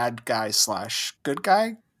Naruto bad guy / good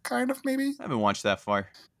guy, kind of, maybe? I haven't watched that far.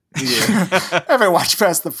 Yeah. I haven't watched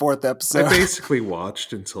past the 4th I episode. basically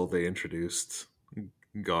watched until they introduced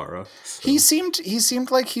Gara. So. He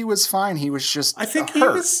seemed like he was fine. He was just I think hurt. he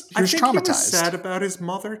was traumatized. He was sad about his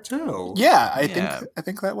mother too. Yeah, I Yeah.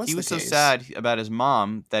 think that was He the was so case. sad about his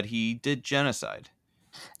mom that he did genocide.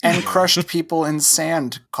 And crushed people in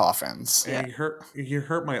sand coffins. And he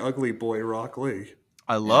hurt my ugly boy Rock Lee.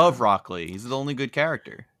 I love Rock Lee. He's the only good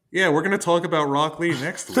character. Yeah, we're gonna talk about Rock Lee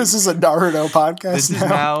next week. This is a Naruto podcast. This is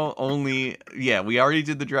now only we already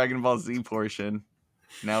did the Dragon Ball Z portion.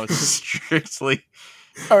 Now it's strictly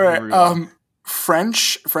All right. Naruto.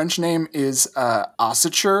 French name is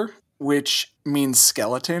ossature, which means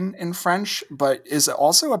skeleton in French, but is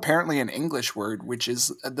also apparently an English word, which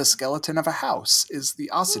is the skeleton of a house, is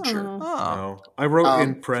the ossature. Oh. Oh. No. I wrote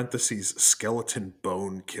in parentheses skeleton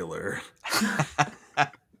bone killer.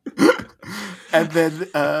 And then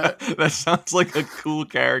That sounds like a cool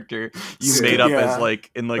character you Yeah. made up Yeah. as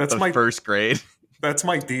in That's the my- first grade. That's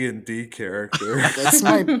my D&D character.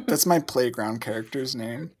 that's my playground character's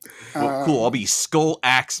name. Well, cool. I'll be Skull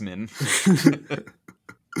Axeman.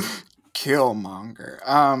 Killmonger.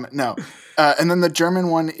 No. And then the German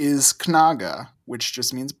one is Knaga, which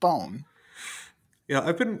just means bone. Yeah,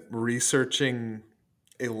 I've been researching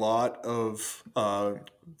a lot of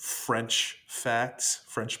French facts,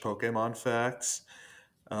 French Pokemon facts.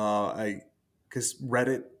 Because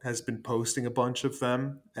Reddit has been posting a bunch of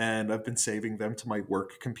them, and I've been saving them to my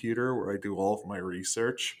work computer where I do all of my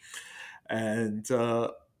research. And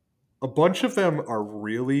a bunch of them are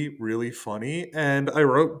really, really funny. And I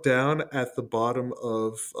wrote down at the bottom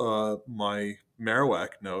of my Marowak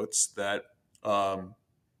notes that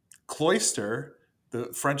Cloyster, the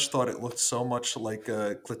French thought it looked so much like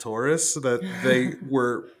a clitoris that they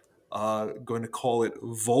were going to call it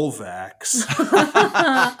Volvax,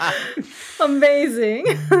 Amazing.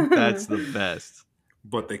 That's the best.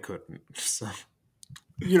 but they couldn't. So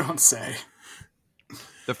You don't say.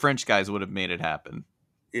 The French guys would have made it happen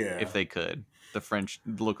yeah, if they could. The French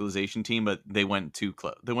localization team, but they went too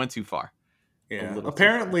close. They went too far. yeah. little too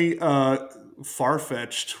Apparently,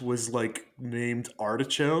 Farfetch'd was named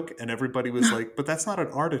Artichoke, and everybody was like, "But that's not an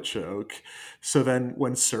artichoke." So then,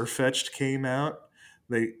 when Surfetch'd came out,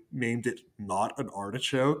 they named it not an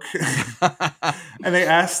artichoke, and they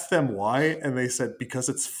asked them why, and they said because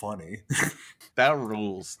it's funny. That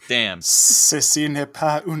rules. Damn. Ceci n'est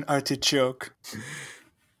pas un artichoke.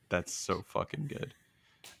 That's so fucking good.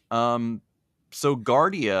 So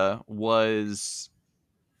Guardia was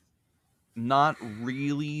not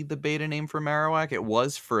really the beta name for Marowak. It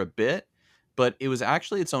was for a bit, but it was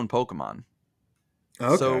actually its own Pokemon.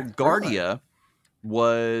 So Guardia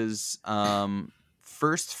was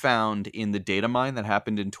first found in the data mine that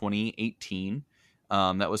happened in 2018.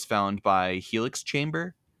 That was found by Helix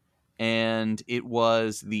Chamber, and it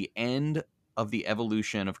was the end of the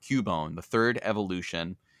evolution of Cubone. The third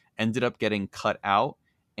evolution ended up getting cut out,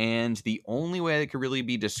 and the only way it could really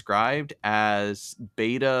be described as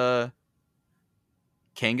beta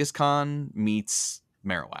Kangaskhan meets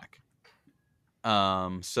Marowak.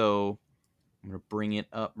 So I'm going to bring it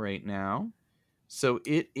up right now. So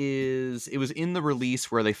it was in the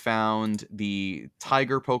release where they found the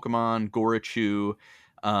tiger Pokemon, Gorachu,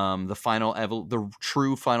 the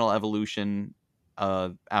true final evolution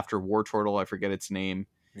after Wartortle. I forget its name.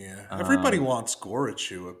 Yeah, everybody wants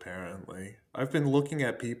Gorachu, apparently. I've been looking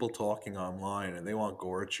at people talking online, and they want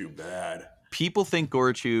Gorachu bad. People think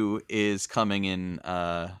Gorachu is coming in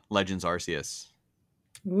Legends Arceus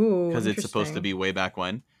Ooh, because it's supposed to interesting. be way back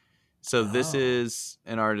when. So this Oh. is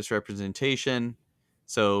an artist representation.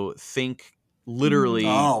 So think literally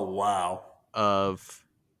Oh, wow. of,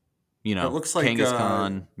 It looks like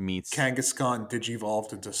Kangaskhan meets... Kangaskhan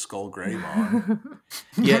digivolved into Skullgreymon.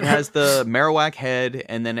 Yeah, it has the Marowak head,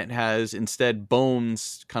 and then it has instead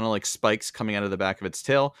bones, kind of like spikes coming out of the back of its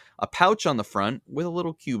tail, a pouch on the front with a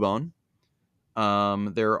little Cubone.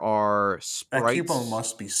 There are That sprites, Cubone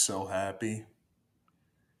must be so happy.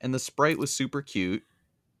 and the sprite was super cute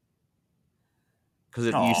because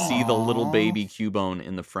you see the little Aw. baby Cubone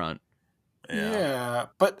in the front. Yeah,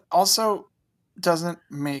 but also doesn't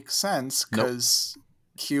make sense Nope. because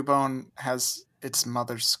Cubone has its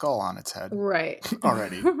mother's skull on its head Right.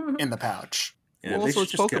 already in the pouch. Yeah, Well, they also should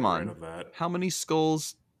it's just get Pokemon. rid of that. How many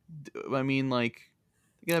skulls? I mean, you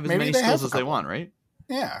can have as Maybe many they have skulls a as they couple. want, right?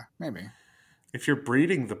 Yeah, maybe. If you're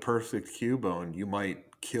breeding the perfect Cubone, you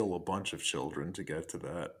might kill a bunch of children to get to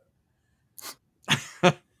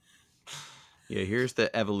that. Yeah, here's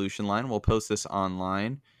the evolution line. We'll post this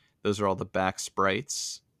online. Those are all the back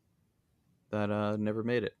sprites that never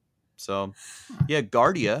made it. So, yeah,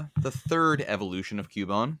 Guardia, the third evolution of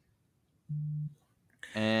Cubone.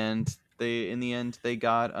 And in the end we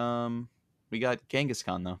got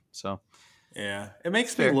Kangaskhan though. So, Yeah, it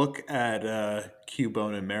makes me fair. look at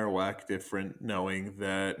Cubone and Marowak different, knowing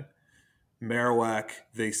that Marowak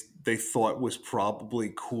they thought was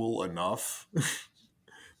probably cool enough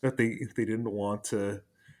that they didn't want to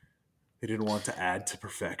add to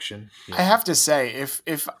perfection. I have to say,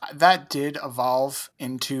 if that did evolve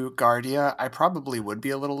into Guardia, I probably would be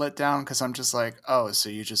a little let down because I'm just like, oh, so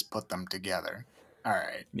you just put them together. All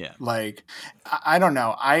right. Yeah. Like, I don't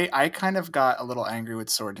know. I kind of got a little angry with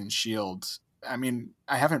Sword and Shield. I mean,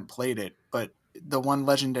 I haven't played it, but the one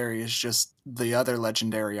legendary is just the other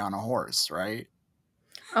legendary on a horse, right?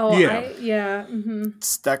 Oh, Yeah.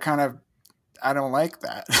 It's that kind of, I don't like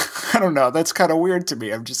that. I don't know. That's kind of weird to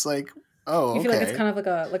me. I'm just like, oh, You feel like it's okay. kind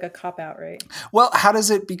of like a cop out, right? Well, how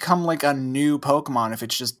does it become like a new Pokemon if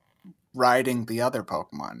it's just riding the other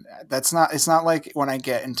Pokemon? It's not like when I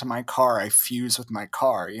get into my car, I fuse with my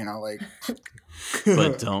car, like,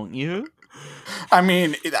 But don't you? I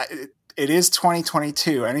mean, it is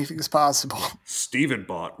 2022. Anything's possible. Steven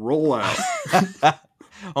bot, roll out.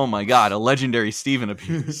 Oh my god, a legendary Steven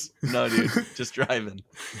appears. No, dude, just driving.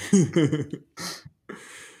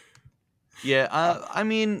 Yeah, I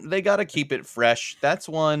mean, they got to keep it fresh. That's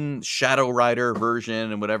one Shadow Rider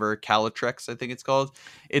version and whatever, Calytrex, I think it's called.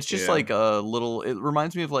 It's just Yeah. like a little, it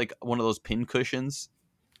reminds me of like one of those pin cushions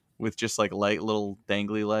with just like light little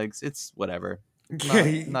dangly legs. It's whatever.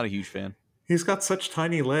 Yeah, Not a huge fan. he's got such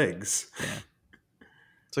tiny legs. Yeah.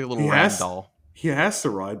 It's like a little He rag has- doll. He has to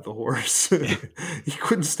ride the horse. He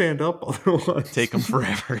couldn't stand up otherwise. Take them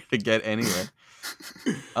forever to get anywhere.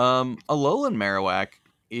 Alolan Marowak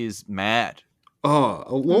is mad. Oh,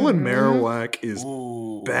 Alolan Mhm. Marowak is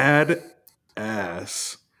Ooh. bad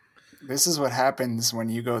ass. This is what happens when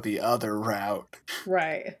you go the other route.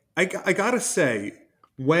 Right. I gotta say,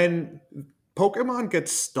 when Pokemon get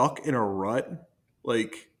stuck in a rut,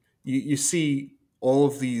 like you see all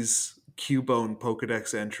of these Cubone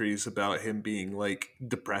Pokedex entries about him being like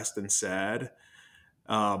depressed and sad,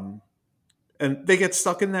 and they get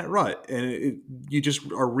stuck in that rut, and you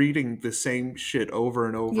just are reading the same shit over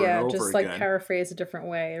and over and Yeah, over just again. like paraphrase a different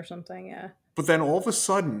way or something. Yeah. But then all of a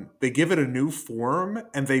sudden, they give it a new form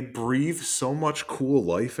and they breathe so much cool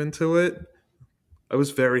life into it. I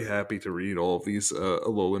was very happy to read all of these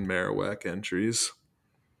Alolan Marowak entries.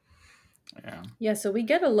 Yeah. Yeah, so we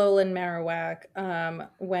get a Alolan Marowak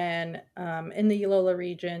when in the Alola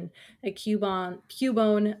region, a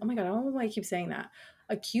Cubone, oh my god, I don't know why I keep saying that.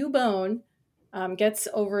 A Cubone gets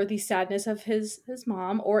over the sadness of his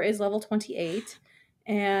mom, or is level 28,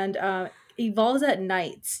 and evolves at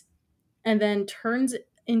night, and then turns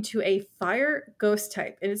into a fire ghost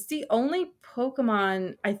type. And it's the only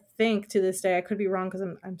Pokemon, I think, to this day, I could be wrong because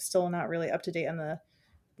I'm still not really up to date on the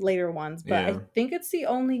later ones, but I Yeah. think it's the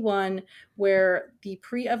only one where the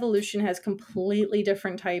pre-evolution has completely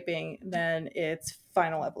different typing than its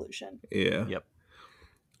final evolution. Yeah. Yep.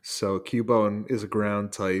 So Cubone is a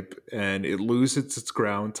ground type, and it loses its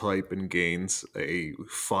ground type and gains a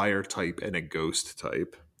fire type and a ghost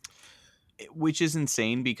type. Which is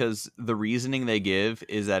insane because the reasoning they give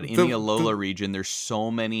is that in The- the Alola the- region, there's so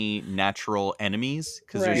many natural enemies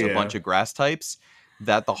because there's Right. a Yeah. bunch of grass types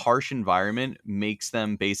that the harsh environment makes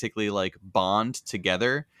them basically like bond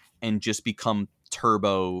together and just become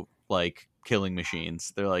turbo like killing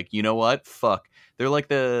machines. They're like, you know what? Fuck. They're like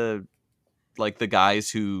the guys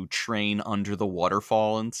who train under the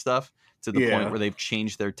waterfall and stuff to the Yeah. point where they've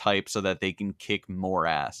changed their type so that they can kick more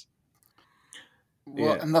ass.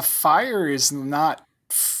 Well, Yeah. and the fire is not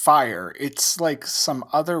fire. It's like some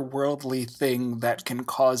otherworldly thing that can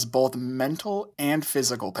cause both mental and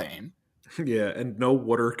physical pain. Yeah, and no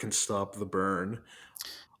water can stop the burn.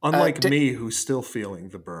 Unlike me, who's still feeling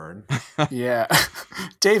the burn. Yeah.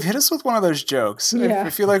 Dave, hit us with one of those jokes. Yeah. I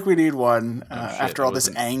feel like we need one Oh, shit, after that all this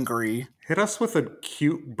wasn't- angry. Hit us with a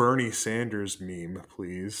cute Bernie Sanders meme,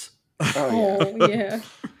 please. Oh, yeah. Oh yeah.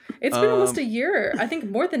 It's been almost a year. I think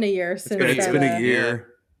more than a year since been a It's year. been that, a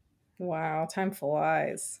year. Wow, time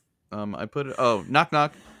flies. I put it. Oh, knock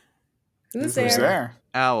knock. Who's Who's there? there?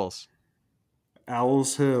 Owls.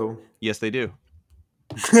 Owls who? Yes, they do.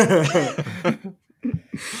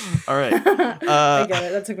 All right. I get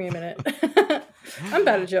it. That took me a minute. I'm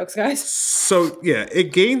bad at jokes, guys. So yeah,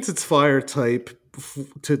 it gains its fire type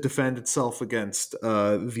to defend itself against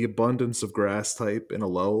the abundance of grass type in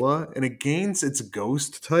Alola, and it gains its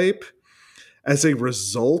ghost type as a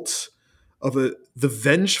result of the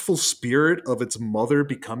vengeful spirit of its mother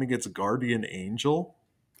becoming its guardian angel.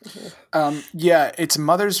 Yeah, its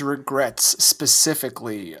mother's regrets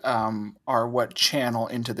specifically are what channel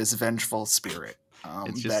into this vengeful spirit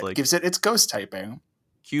It's just that like gives it its ghost typing.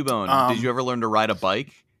 Cubone. Did you ever learn to ride a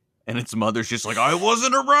bike? And its mother's just like, I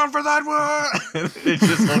wasn't around for that one. And it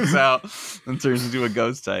just looks out and turns into a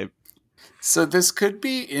ghost type. So this could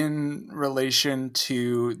be in relation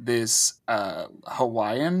to this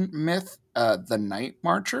Hawaiian myth, the Night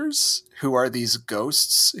Marchers, who are these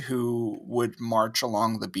ghosts who would march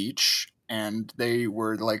along the beach, and they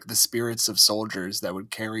were like the spirits of soldiers that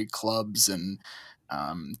would carry clubs and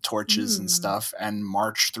torches and stuff and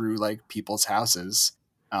march through like people's houses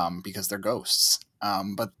because they're ghosts.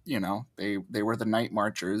 But you know, they were the Night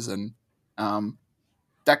Marchers, and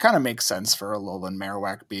that kind of makes sense for Alolan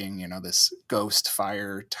Marowak being, you know, this ghost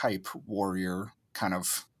fire type warrior kind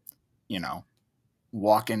of, you know,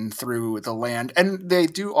 walking through the land. And they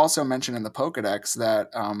do also mention in the Pokedex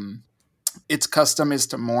that its custom is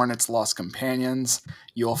to mourn its lost companions.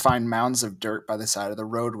 You'll find mounds of dirt by the side of the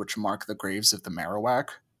road which mark the graves of the Marowak.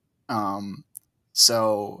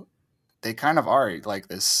 So they kind of are like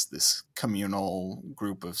this communal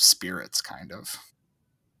group of spirits, kind of.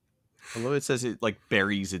 Although it says it like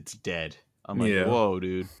buries its dead. I'm like, Yeah. whoa,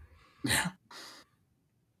 dude.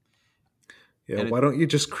 Yeah, And why don't you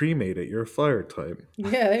just cremate it? You're a fire type. Yeah,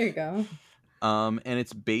 there you go. And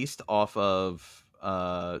it's based off of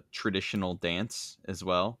traditional dance as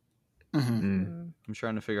well. Mm-hmm. I'm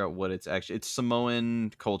trying to figure out what it's actually. It's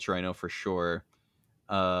Samoan culture, I know for sure.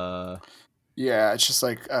 Yeah, it's just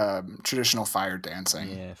like traditional fire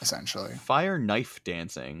dancing, Yeah, essentially. Fire knife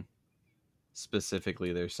dancing,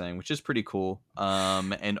 specifically, they're saying, which is pretty cool.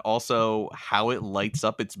 And also how it lights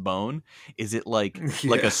up its bone. Is it like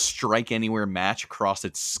Yeah. a strike anywhere match across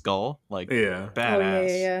its skull? Like, Yeah. badass.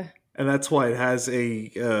 Oh yeah. And that's why it has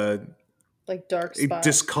a Like dark a spot.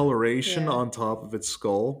 discoloration Yeah. on top of its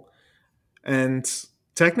skull. And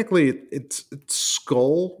technically its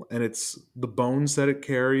skull and the bones that it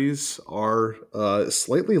carries are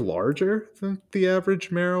slightly larger than the average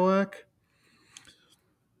Marowak.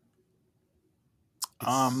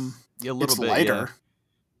 Yeah, a little It's bit, lighter. yeah.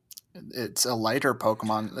 It's a lighter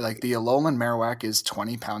Pokemon. Like the Alolan Marowak is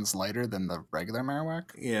 20 pounds lighter than the regular Marowak.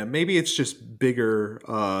 Yeah, maybe it's just bigger.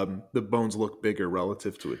 The bones look bigger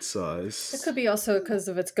relative to its It size. could be also because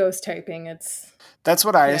of its ghost typing. That's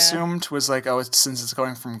what I Yeah. assumed was like, oh, since it's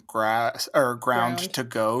going from grass or ground Ground. to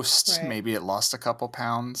ghost, Right. maybe it lost a couple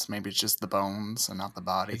pounds. Maybe it's just the bones and not the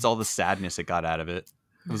body. It's all the sadness it got out of it.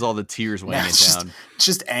 It was all the tears weighing Yeah, it it's down.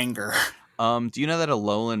 just anger. Do you know that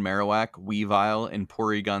Alolan Marowak, Weavile, and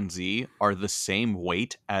Porygon Z are the same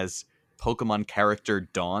weight as Pokemon character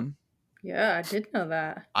Dawn? Yeah, I did know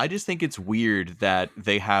that. I just think it's weird that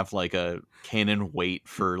they have like a canon weight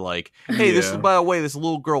for like, hey, this is, by the way, this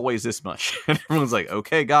little girl weighs this much. And everyone's like,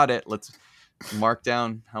 okay, got it. Let's mark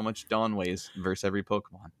down how much Dawn weighs versus every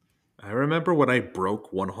Pokemon. I remember when I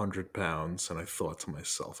broke 100 pounds and I thought to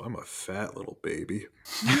myself, I'm a fat little baby.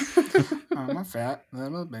 I'm a fat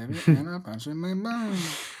little baby and I'm punching my bone.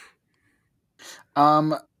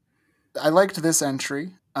 I liked this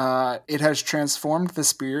entry. It has transformed the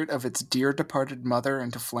spirit of its dear departed mother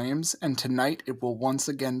into flames, and tonight it will once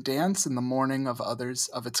again dance in the mourning of others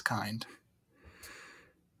of its kind.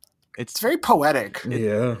 It's very poetic.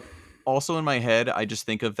 Yeah. Also in my head, I just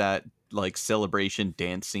think of that like celebration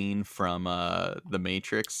dance scene from The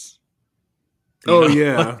Matrix. You know?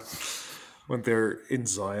 Yeah. When they're in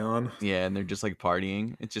Zion. Yeah, and they're just like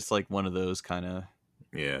partying. It's just like one of those kind of.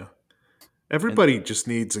 Yeah. Everybody just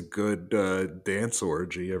needs a good dance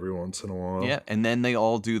orgy every once in a while. Yeah, and then they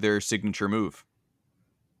all do their signature move.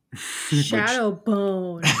 Shadow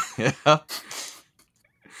Bone. Yeah.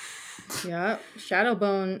 Yeah, Shadow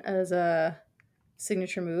Bone as a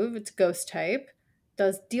signature move. It's ghost type.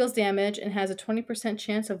 Deals damage and has a 20%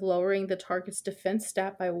 chance of lowering the target's defense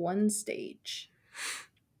stat by 1 stage.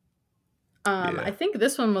 Yeah. I think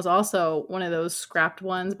this one was also one of those scrapped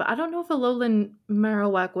ones, but I don't know if Alolan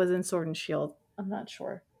Marowak was in Sword and Shield. I'm not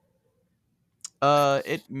sure.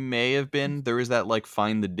 It may have been. There was that like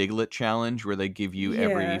find the Diglett challenge where they give you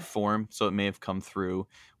every Yeah. form, so it may have come through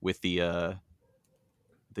with the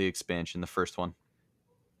expansion, the first one.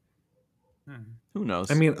 Who knows?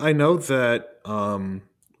 I mean, I know that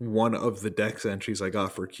one of the Dex entries I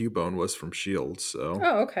got for Cubone was from Shield, so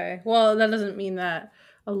Oh, okay. Well, that doesn't mean that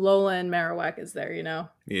Alolan Marowak is there, you know?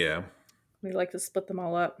 yeah. We like to split them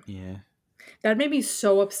all up. Yeah. That made me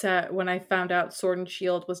so upset when I found out Sword and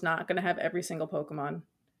Shield was not going to have every single Pokemon.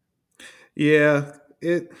 Yeah,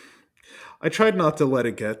 I tried not to let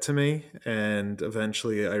it get to me, and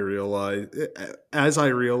eventually as I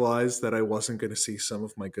realized that I wasn't going to see some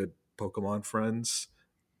of my good Pokemon friends,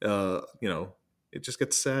 it just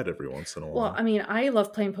gets sad every once in a Well, while. I mean, I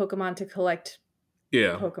love playing Pokemon to collect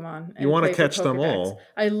Yeah. Pokemon You and want to play for catch them Pokedex. all.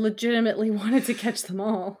 I legitimately wanted to catch them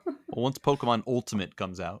all. Well, once Pokemon Ultimate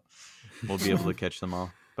comes out, we'll be able to catch them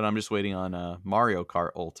all. But I'm just waiting on Mario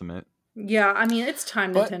Kart Ultimate. Yeah, I mean, it's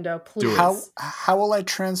time, But Nintendo. Please. how will I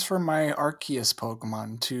transfer my Arceus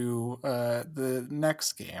Pokemon to the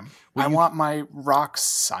next game? Well, I want my Rock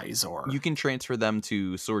Sizor. You can transfer them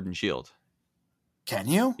to Sword and Shield. Can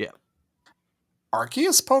you? Yeah.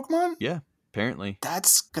 Arceus Pokemon? Yeah, apparently.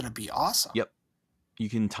 That's gonna be awesome. Yep. You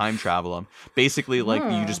can time travel them. Basically, like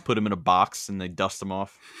you just put them in a box and they dust them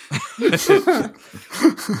off.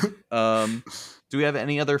 Do we have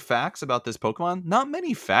any other facts about this Pokemon? Not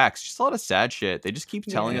many facts, just a lot of sad shit. They just keep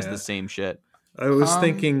telling us the same shit. I was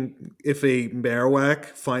thinking if a Marowak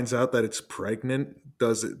finds out that it's pregnant,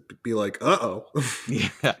 does it be like, uh-oh? Yeah.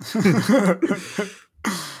 This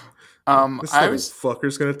little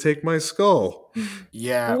fucker's gonna take my skull.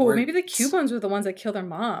 Yeah. Oh, maybe the Cubones were the ones that killed their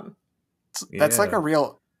mom. That's like a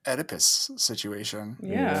real Oedipus situation.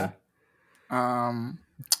 Yeah.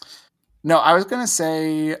 No, I was gonna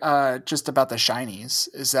say just about the shinies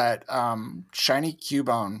is that shiny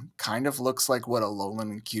Cubone kind of looks like what a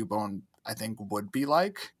Alolan Cubone I think would be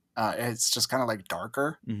like. It's just kind of like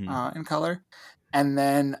darker in color. And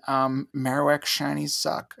then Marowak shinies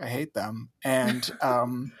suck. I hate them. And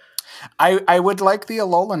I would like the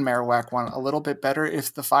Alolan Marowak one a little bit better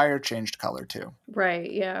if the fire changed color too. Right,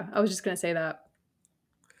 yeah. I was just going to say that.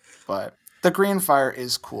 But the green fire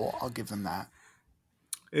is cool. I'll give them that.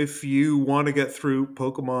 If you want to get through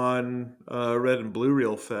Pokemon Red and Blue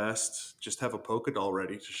real fast, just have a Pokédoll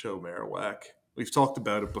ready to show Marowak. We've talked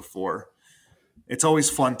about it before. It's always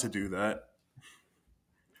fun to do that.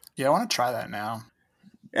 Yeah, I want to try that now.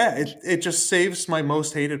 Yeah, it just saves my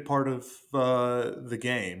most hated part of the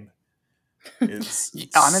game. It's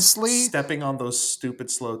honestly stepping on those stupid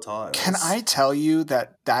slow tiles. Can I tell you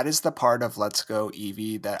that is the part of Let's Go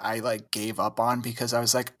Eevee that I like gave up on because I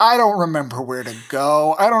was like, I don't remember where to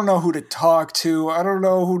go. I don't know who to talk to. I don't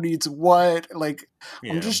know who needs what. Like,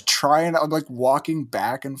 yeah. I'm just trying. I'm like walking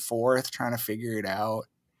back and forth trying to figure it out.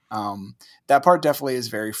 That part definitely is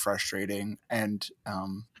very frustrating, and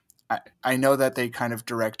I know that they kind of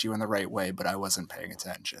direct you in the right way, but I wasn't paying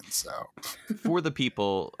attention. So, for the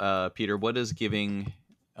people, Peter, what does giving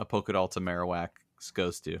a Pokédoll to Marowak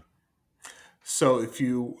goes to? So, if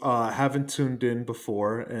you haven't tuned in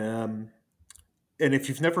before, and if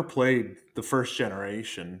you've never played the first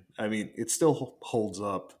generation, I mean, it still holds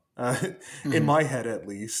up. In my head, at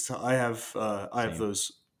least, I have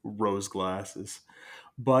those rose glasses,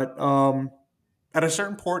 but at a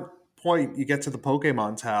certain point, you get to the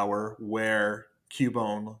Pokemon Tower where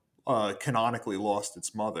Cubone canonically lost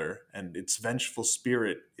its mother, and its vengeful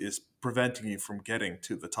spirit is preventing you from getting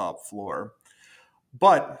to the top floor.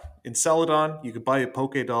 But in Celadon, you could buy a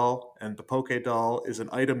Pokédoll, and the Pokédoll is an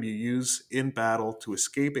item you use in battle to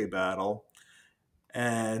escape a battle.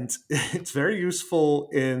 And it's very useful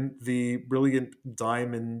in the Brilliant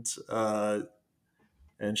Diamond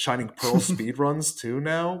and Shining Pearl speedruns too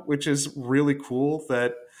now, which is really cool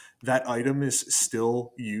that item is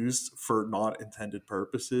still used for not intended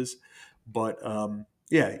purposes. But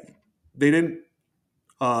yeah, they didn't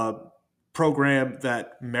program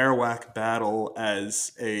that Marowak battle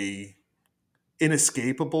as a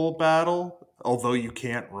inescapable battle, although you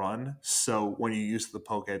can't run. So when you use the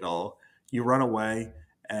Pokédoll, you run away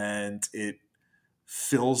and it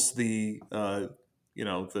fills the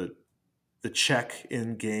check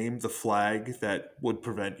in game, the flag that would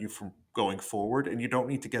prevent you from going forward, and you don't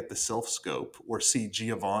need to get the self scope or see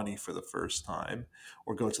Giovanni for the first time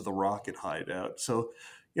or go to the rocket hideout. So,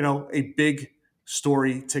 a big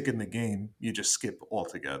story tick in the game, you just skip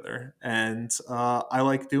altogether. And I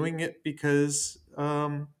like doing it because,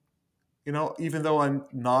 even though I'm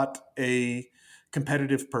not a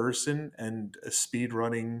competitive person and speed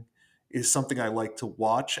running is something I like to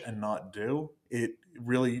watch and not do, it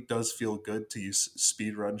really does feel good to use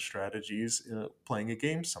speedrun strategies playing a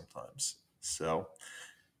game sometimes. So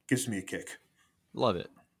gives me a kick. Love it.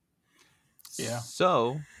 Yeah.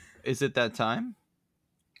 So is it that time?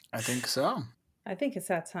 I think so. I think it's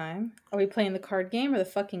that time. Are we playing the card game or the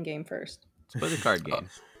fucking game first? Let's play the card game.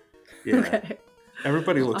 Yeah. Okay.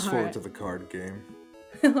 Everybody looks forward to the card game.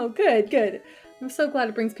 Oh, good. I'm so glad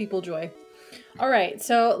it brings people joy. All right,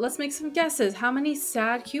 so let's make some guesses. How many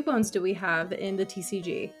sad Cubones do we have in the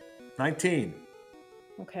TCG? 19.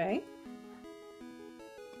 Okay.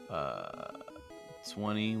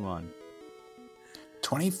 21.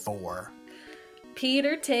 24.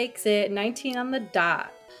 Peter takes it. 19 on the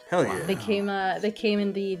dot. Hell yeah. They came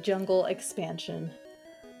in the jungle expansion.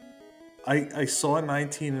 I saw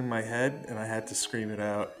 19 in my head and I had to scream it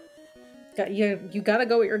out. You gotta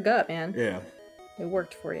go with your gut, man. Yeah. It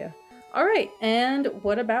worked for you. All right, and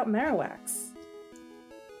what about Marowaks?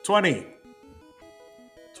 20.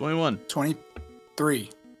 21. 23.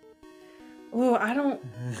 Oh, I don't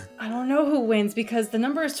know who wins because the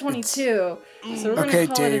number is 22. So we're Okay, gonna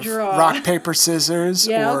call it a Dave. draw. Rock, paper, scissors,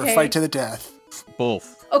 Yeah, or okay. fight to the death.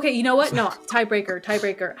 Both. Okay, you know what? No,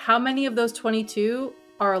 tiebreaker. How many of those 22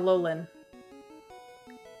 are Alolan?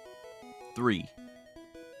 3.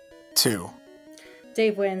 2.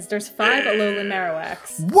 Dave wins. There's 5 Alolan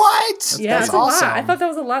Marowaks. What? Yeah, That's that's a awesome. lot. I thought that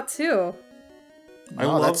was a lot too. I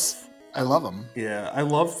love them. Yeah, I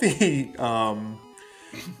love the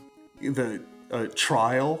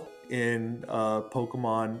trial in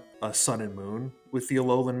Pokemon Sun and Moon with the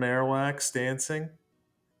Alolan Marowaks dancing.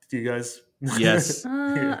 Do you guys? Yes.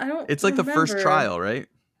 I don't. It's like the first remember. trial, right?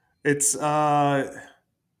 It's it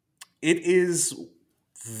is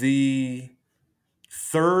the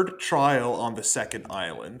third trial on the second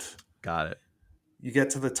island. Got it. You get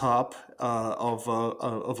to the top of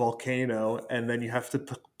a volcano, and then you have to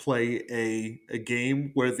play a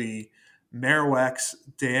game where the Marowaks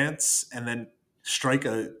dance and then strike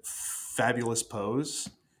a fabulous pose,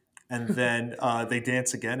 and then they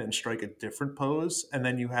dance again and strike a different pose, and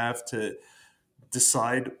then you have to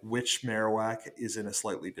decide which Marowak is in a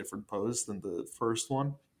slightly different pose than the first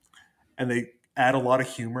one. And they add a lot of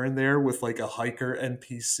humor in there with like a hiker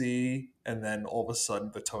NPC, and then all of a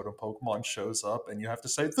sudden the totem Pokemon shows up and you have to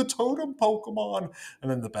say the totem Pokemon,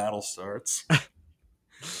 and then the battle starts.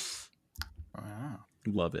 Wow.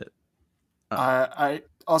 Love it. I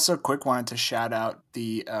also quick wanted to shout out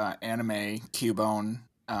the anime Cubone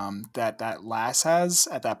that Lass has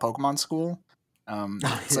at that Pokemon school.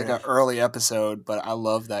 It's like an early episode, but I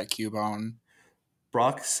love that Cubone.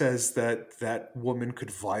 Brock says that woman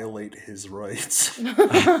could violate his rights.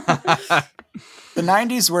 The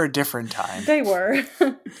 90s were a different time. They were.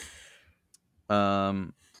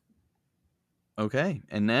 Okay,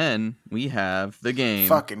 and then we have the game.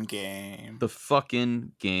 Fucking game. The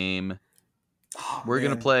fucking game. Oh, We're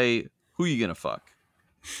gonna man. play Who You Gonna Fuck.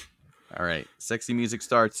 All right, sexy music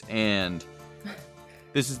starts, and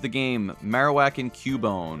this is the game Marowak and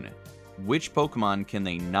Cubone. Which Pokemon can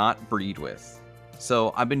they not breed with?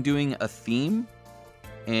 So I've been doing a theme,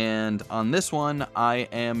 and on this one I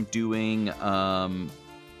am doing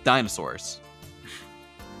dinosaurs,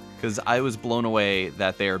 because I was blown away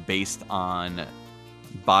that they are based on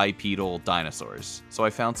bipedal dinosaurs. So I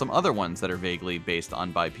found some other ones that are vaguely based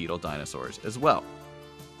on bipedal dinosaurs as well.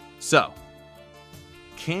 So,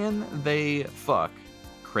 can they fuck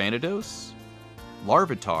Cranidos,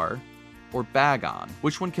 Larvitar, or Bagon?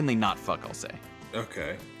 Which one can they not fuck, I'll say?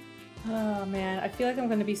 Okay. Oh man, I feel like I'm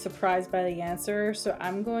going to be surprised by the answer, so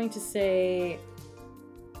I'm going to say,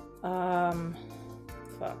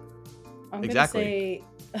 fuck. I'm Exactly.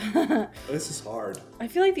 going to say, This is hard. I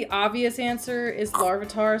feel like the obvious answer is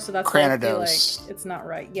Larvitar, so that's why I feel Cranidos. like it's not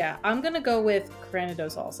right. Yeah, I'm going to go with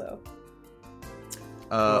Cranidos also.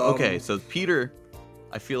 Okay, so Peter,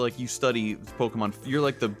 I feel like you study Pokemon. You're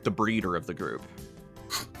like the breeder of the group.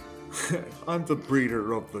 I'm the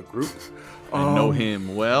breeder of the group. I know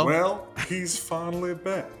him well, Well, he's finally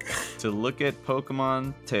back. to look at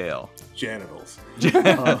Pokemon tail. Genitals.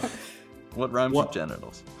 What rhymes What- with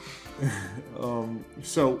genitals?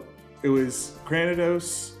 So it was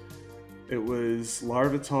Cranidos, it was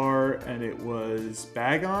Larvitar, and it was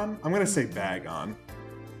Bagon. I'm gonna say Bagon.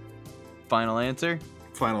 Final answer?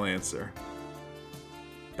 Final answer.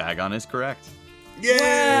 Bagon is correct.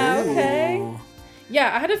 Wow, okay. Ooh.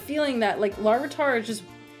 Yeah, I had a feeling that, like, Larvitar is just...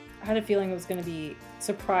 I had a feeling it was going to be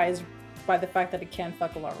surprised by the fact that it can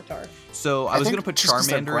fuck a Larvitar. So I I was think gonna put just 'cause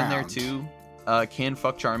they're Charmander in there ground. too. Can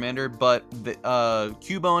fuck Charmander, but the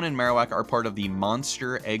Cubone and Marowak are part of the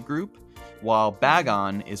Monster Egg group, while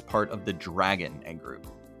Bagon is part of the Dragon Egg group.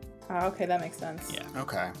 Ah, okay, that makes sense. Yeah.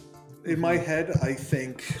 Okay. In my head, I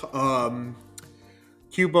think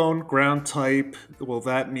Cubone, ground type. Well,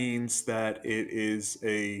 that means that it is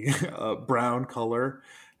a brown color.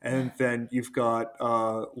 And then you've got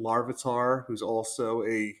Larvitar, who's also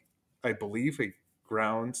I believe, a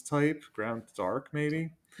ground type, ground dark,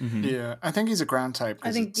 maybe. Mhm. Yeah, I think he's a ground type I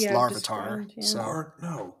because think, it's yeah, just Larvitar. ground, yeah. So I Or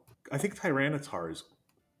no, I think Tyranitar is.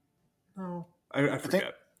 No, I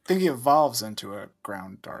forget. think he evolves into a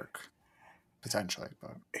ground dark, potentially.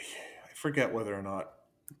 But I forget whether or not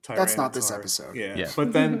That's not this Tyranitar. episode. Yeah.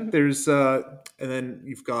 But then there's and then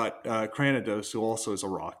you've got Cranidos, who also is a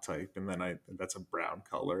rock type, and then that's a brown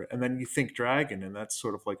color. And then you think dragon, and that's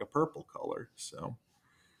sort of like a purple color. So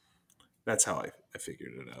that's how I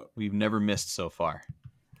figured it out. We've never missed so far.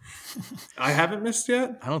 I haven't missed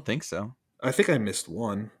yet. I don't think so. I think I missed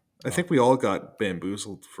one. I think we all got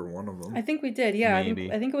bamboozled for one of them. I think we did. Yeah,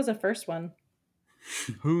 Maybe. I think it was the first one.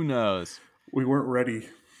 Who knows? We weren't ready.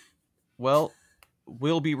 Well,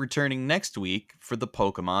 we'll be returning next week for the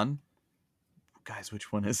Pokemon. Guys,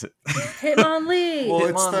 which one is it? Hitmonlee. Well,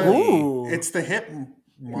 Hitmonlee. it's the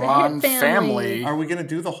Mon Hit family. Are we going to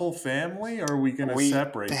do the whole family, or are we going to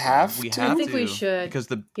separate them? have We to. have I think to we should.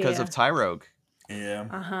 because of Yeah. Tyrogue. Yeah.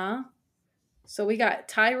 Uh-huh. So we got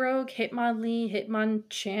Tyrogue, Hitmonlee,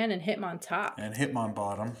 Hitmonchan, and Hitmontop. And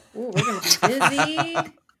Hitmonbottom. Ooh, we're going to be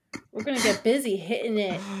busy. We're going to get busy hitting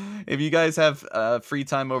it. If you guys have free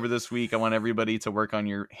time over this week, I want everybody to work on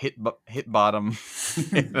your hit bottom.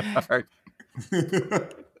 art.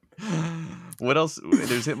 What else?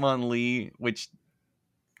 There's Hitmonlee, which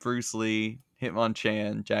Bruce Lee,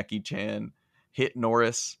 Hitmonchan, Jackie Chan, Hit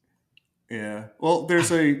Norris. Yeah. Well,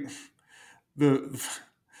 there's I'm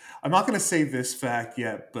not going to say this fact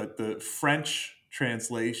yet, but the French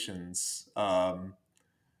translations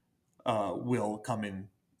will come in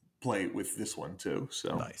play with this one too.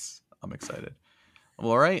 So Nice. I'm excited.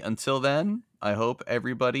 Well, all right. Until then, I hope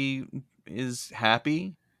everybody is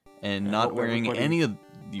happy and I not hope wearing everybody- any of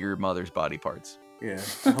your mother's body parts. yeah,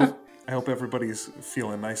 I hope everybody's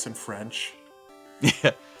feeling nice and French.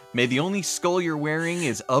 Yeah. May the only skull you're wearing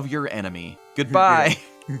is of your enemy. Goodbye.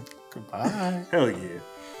 Goodbye. Hell yeah.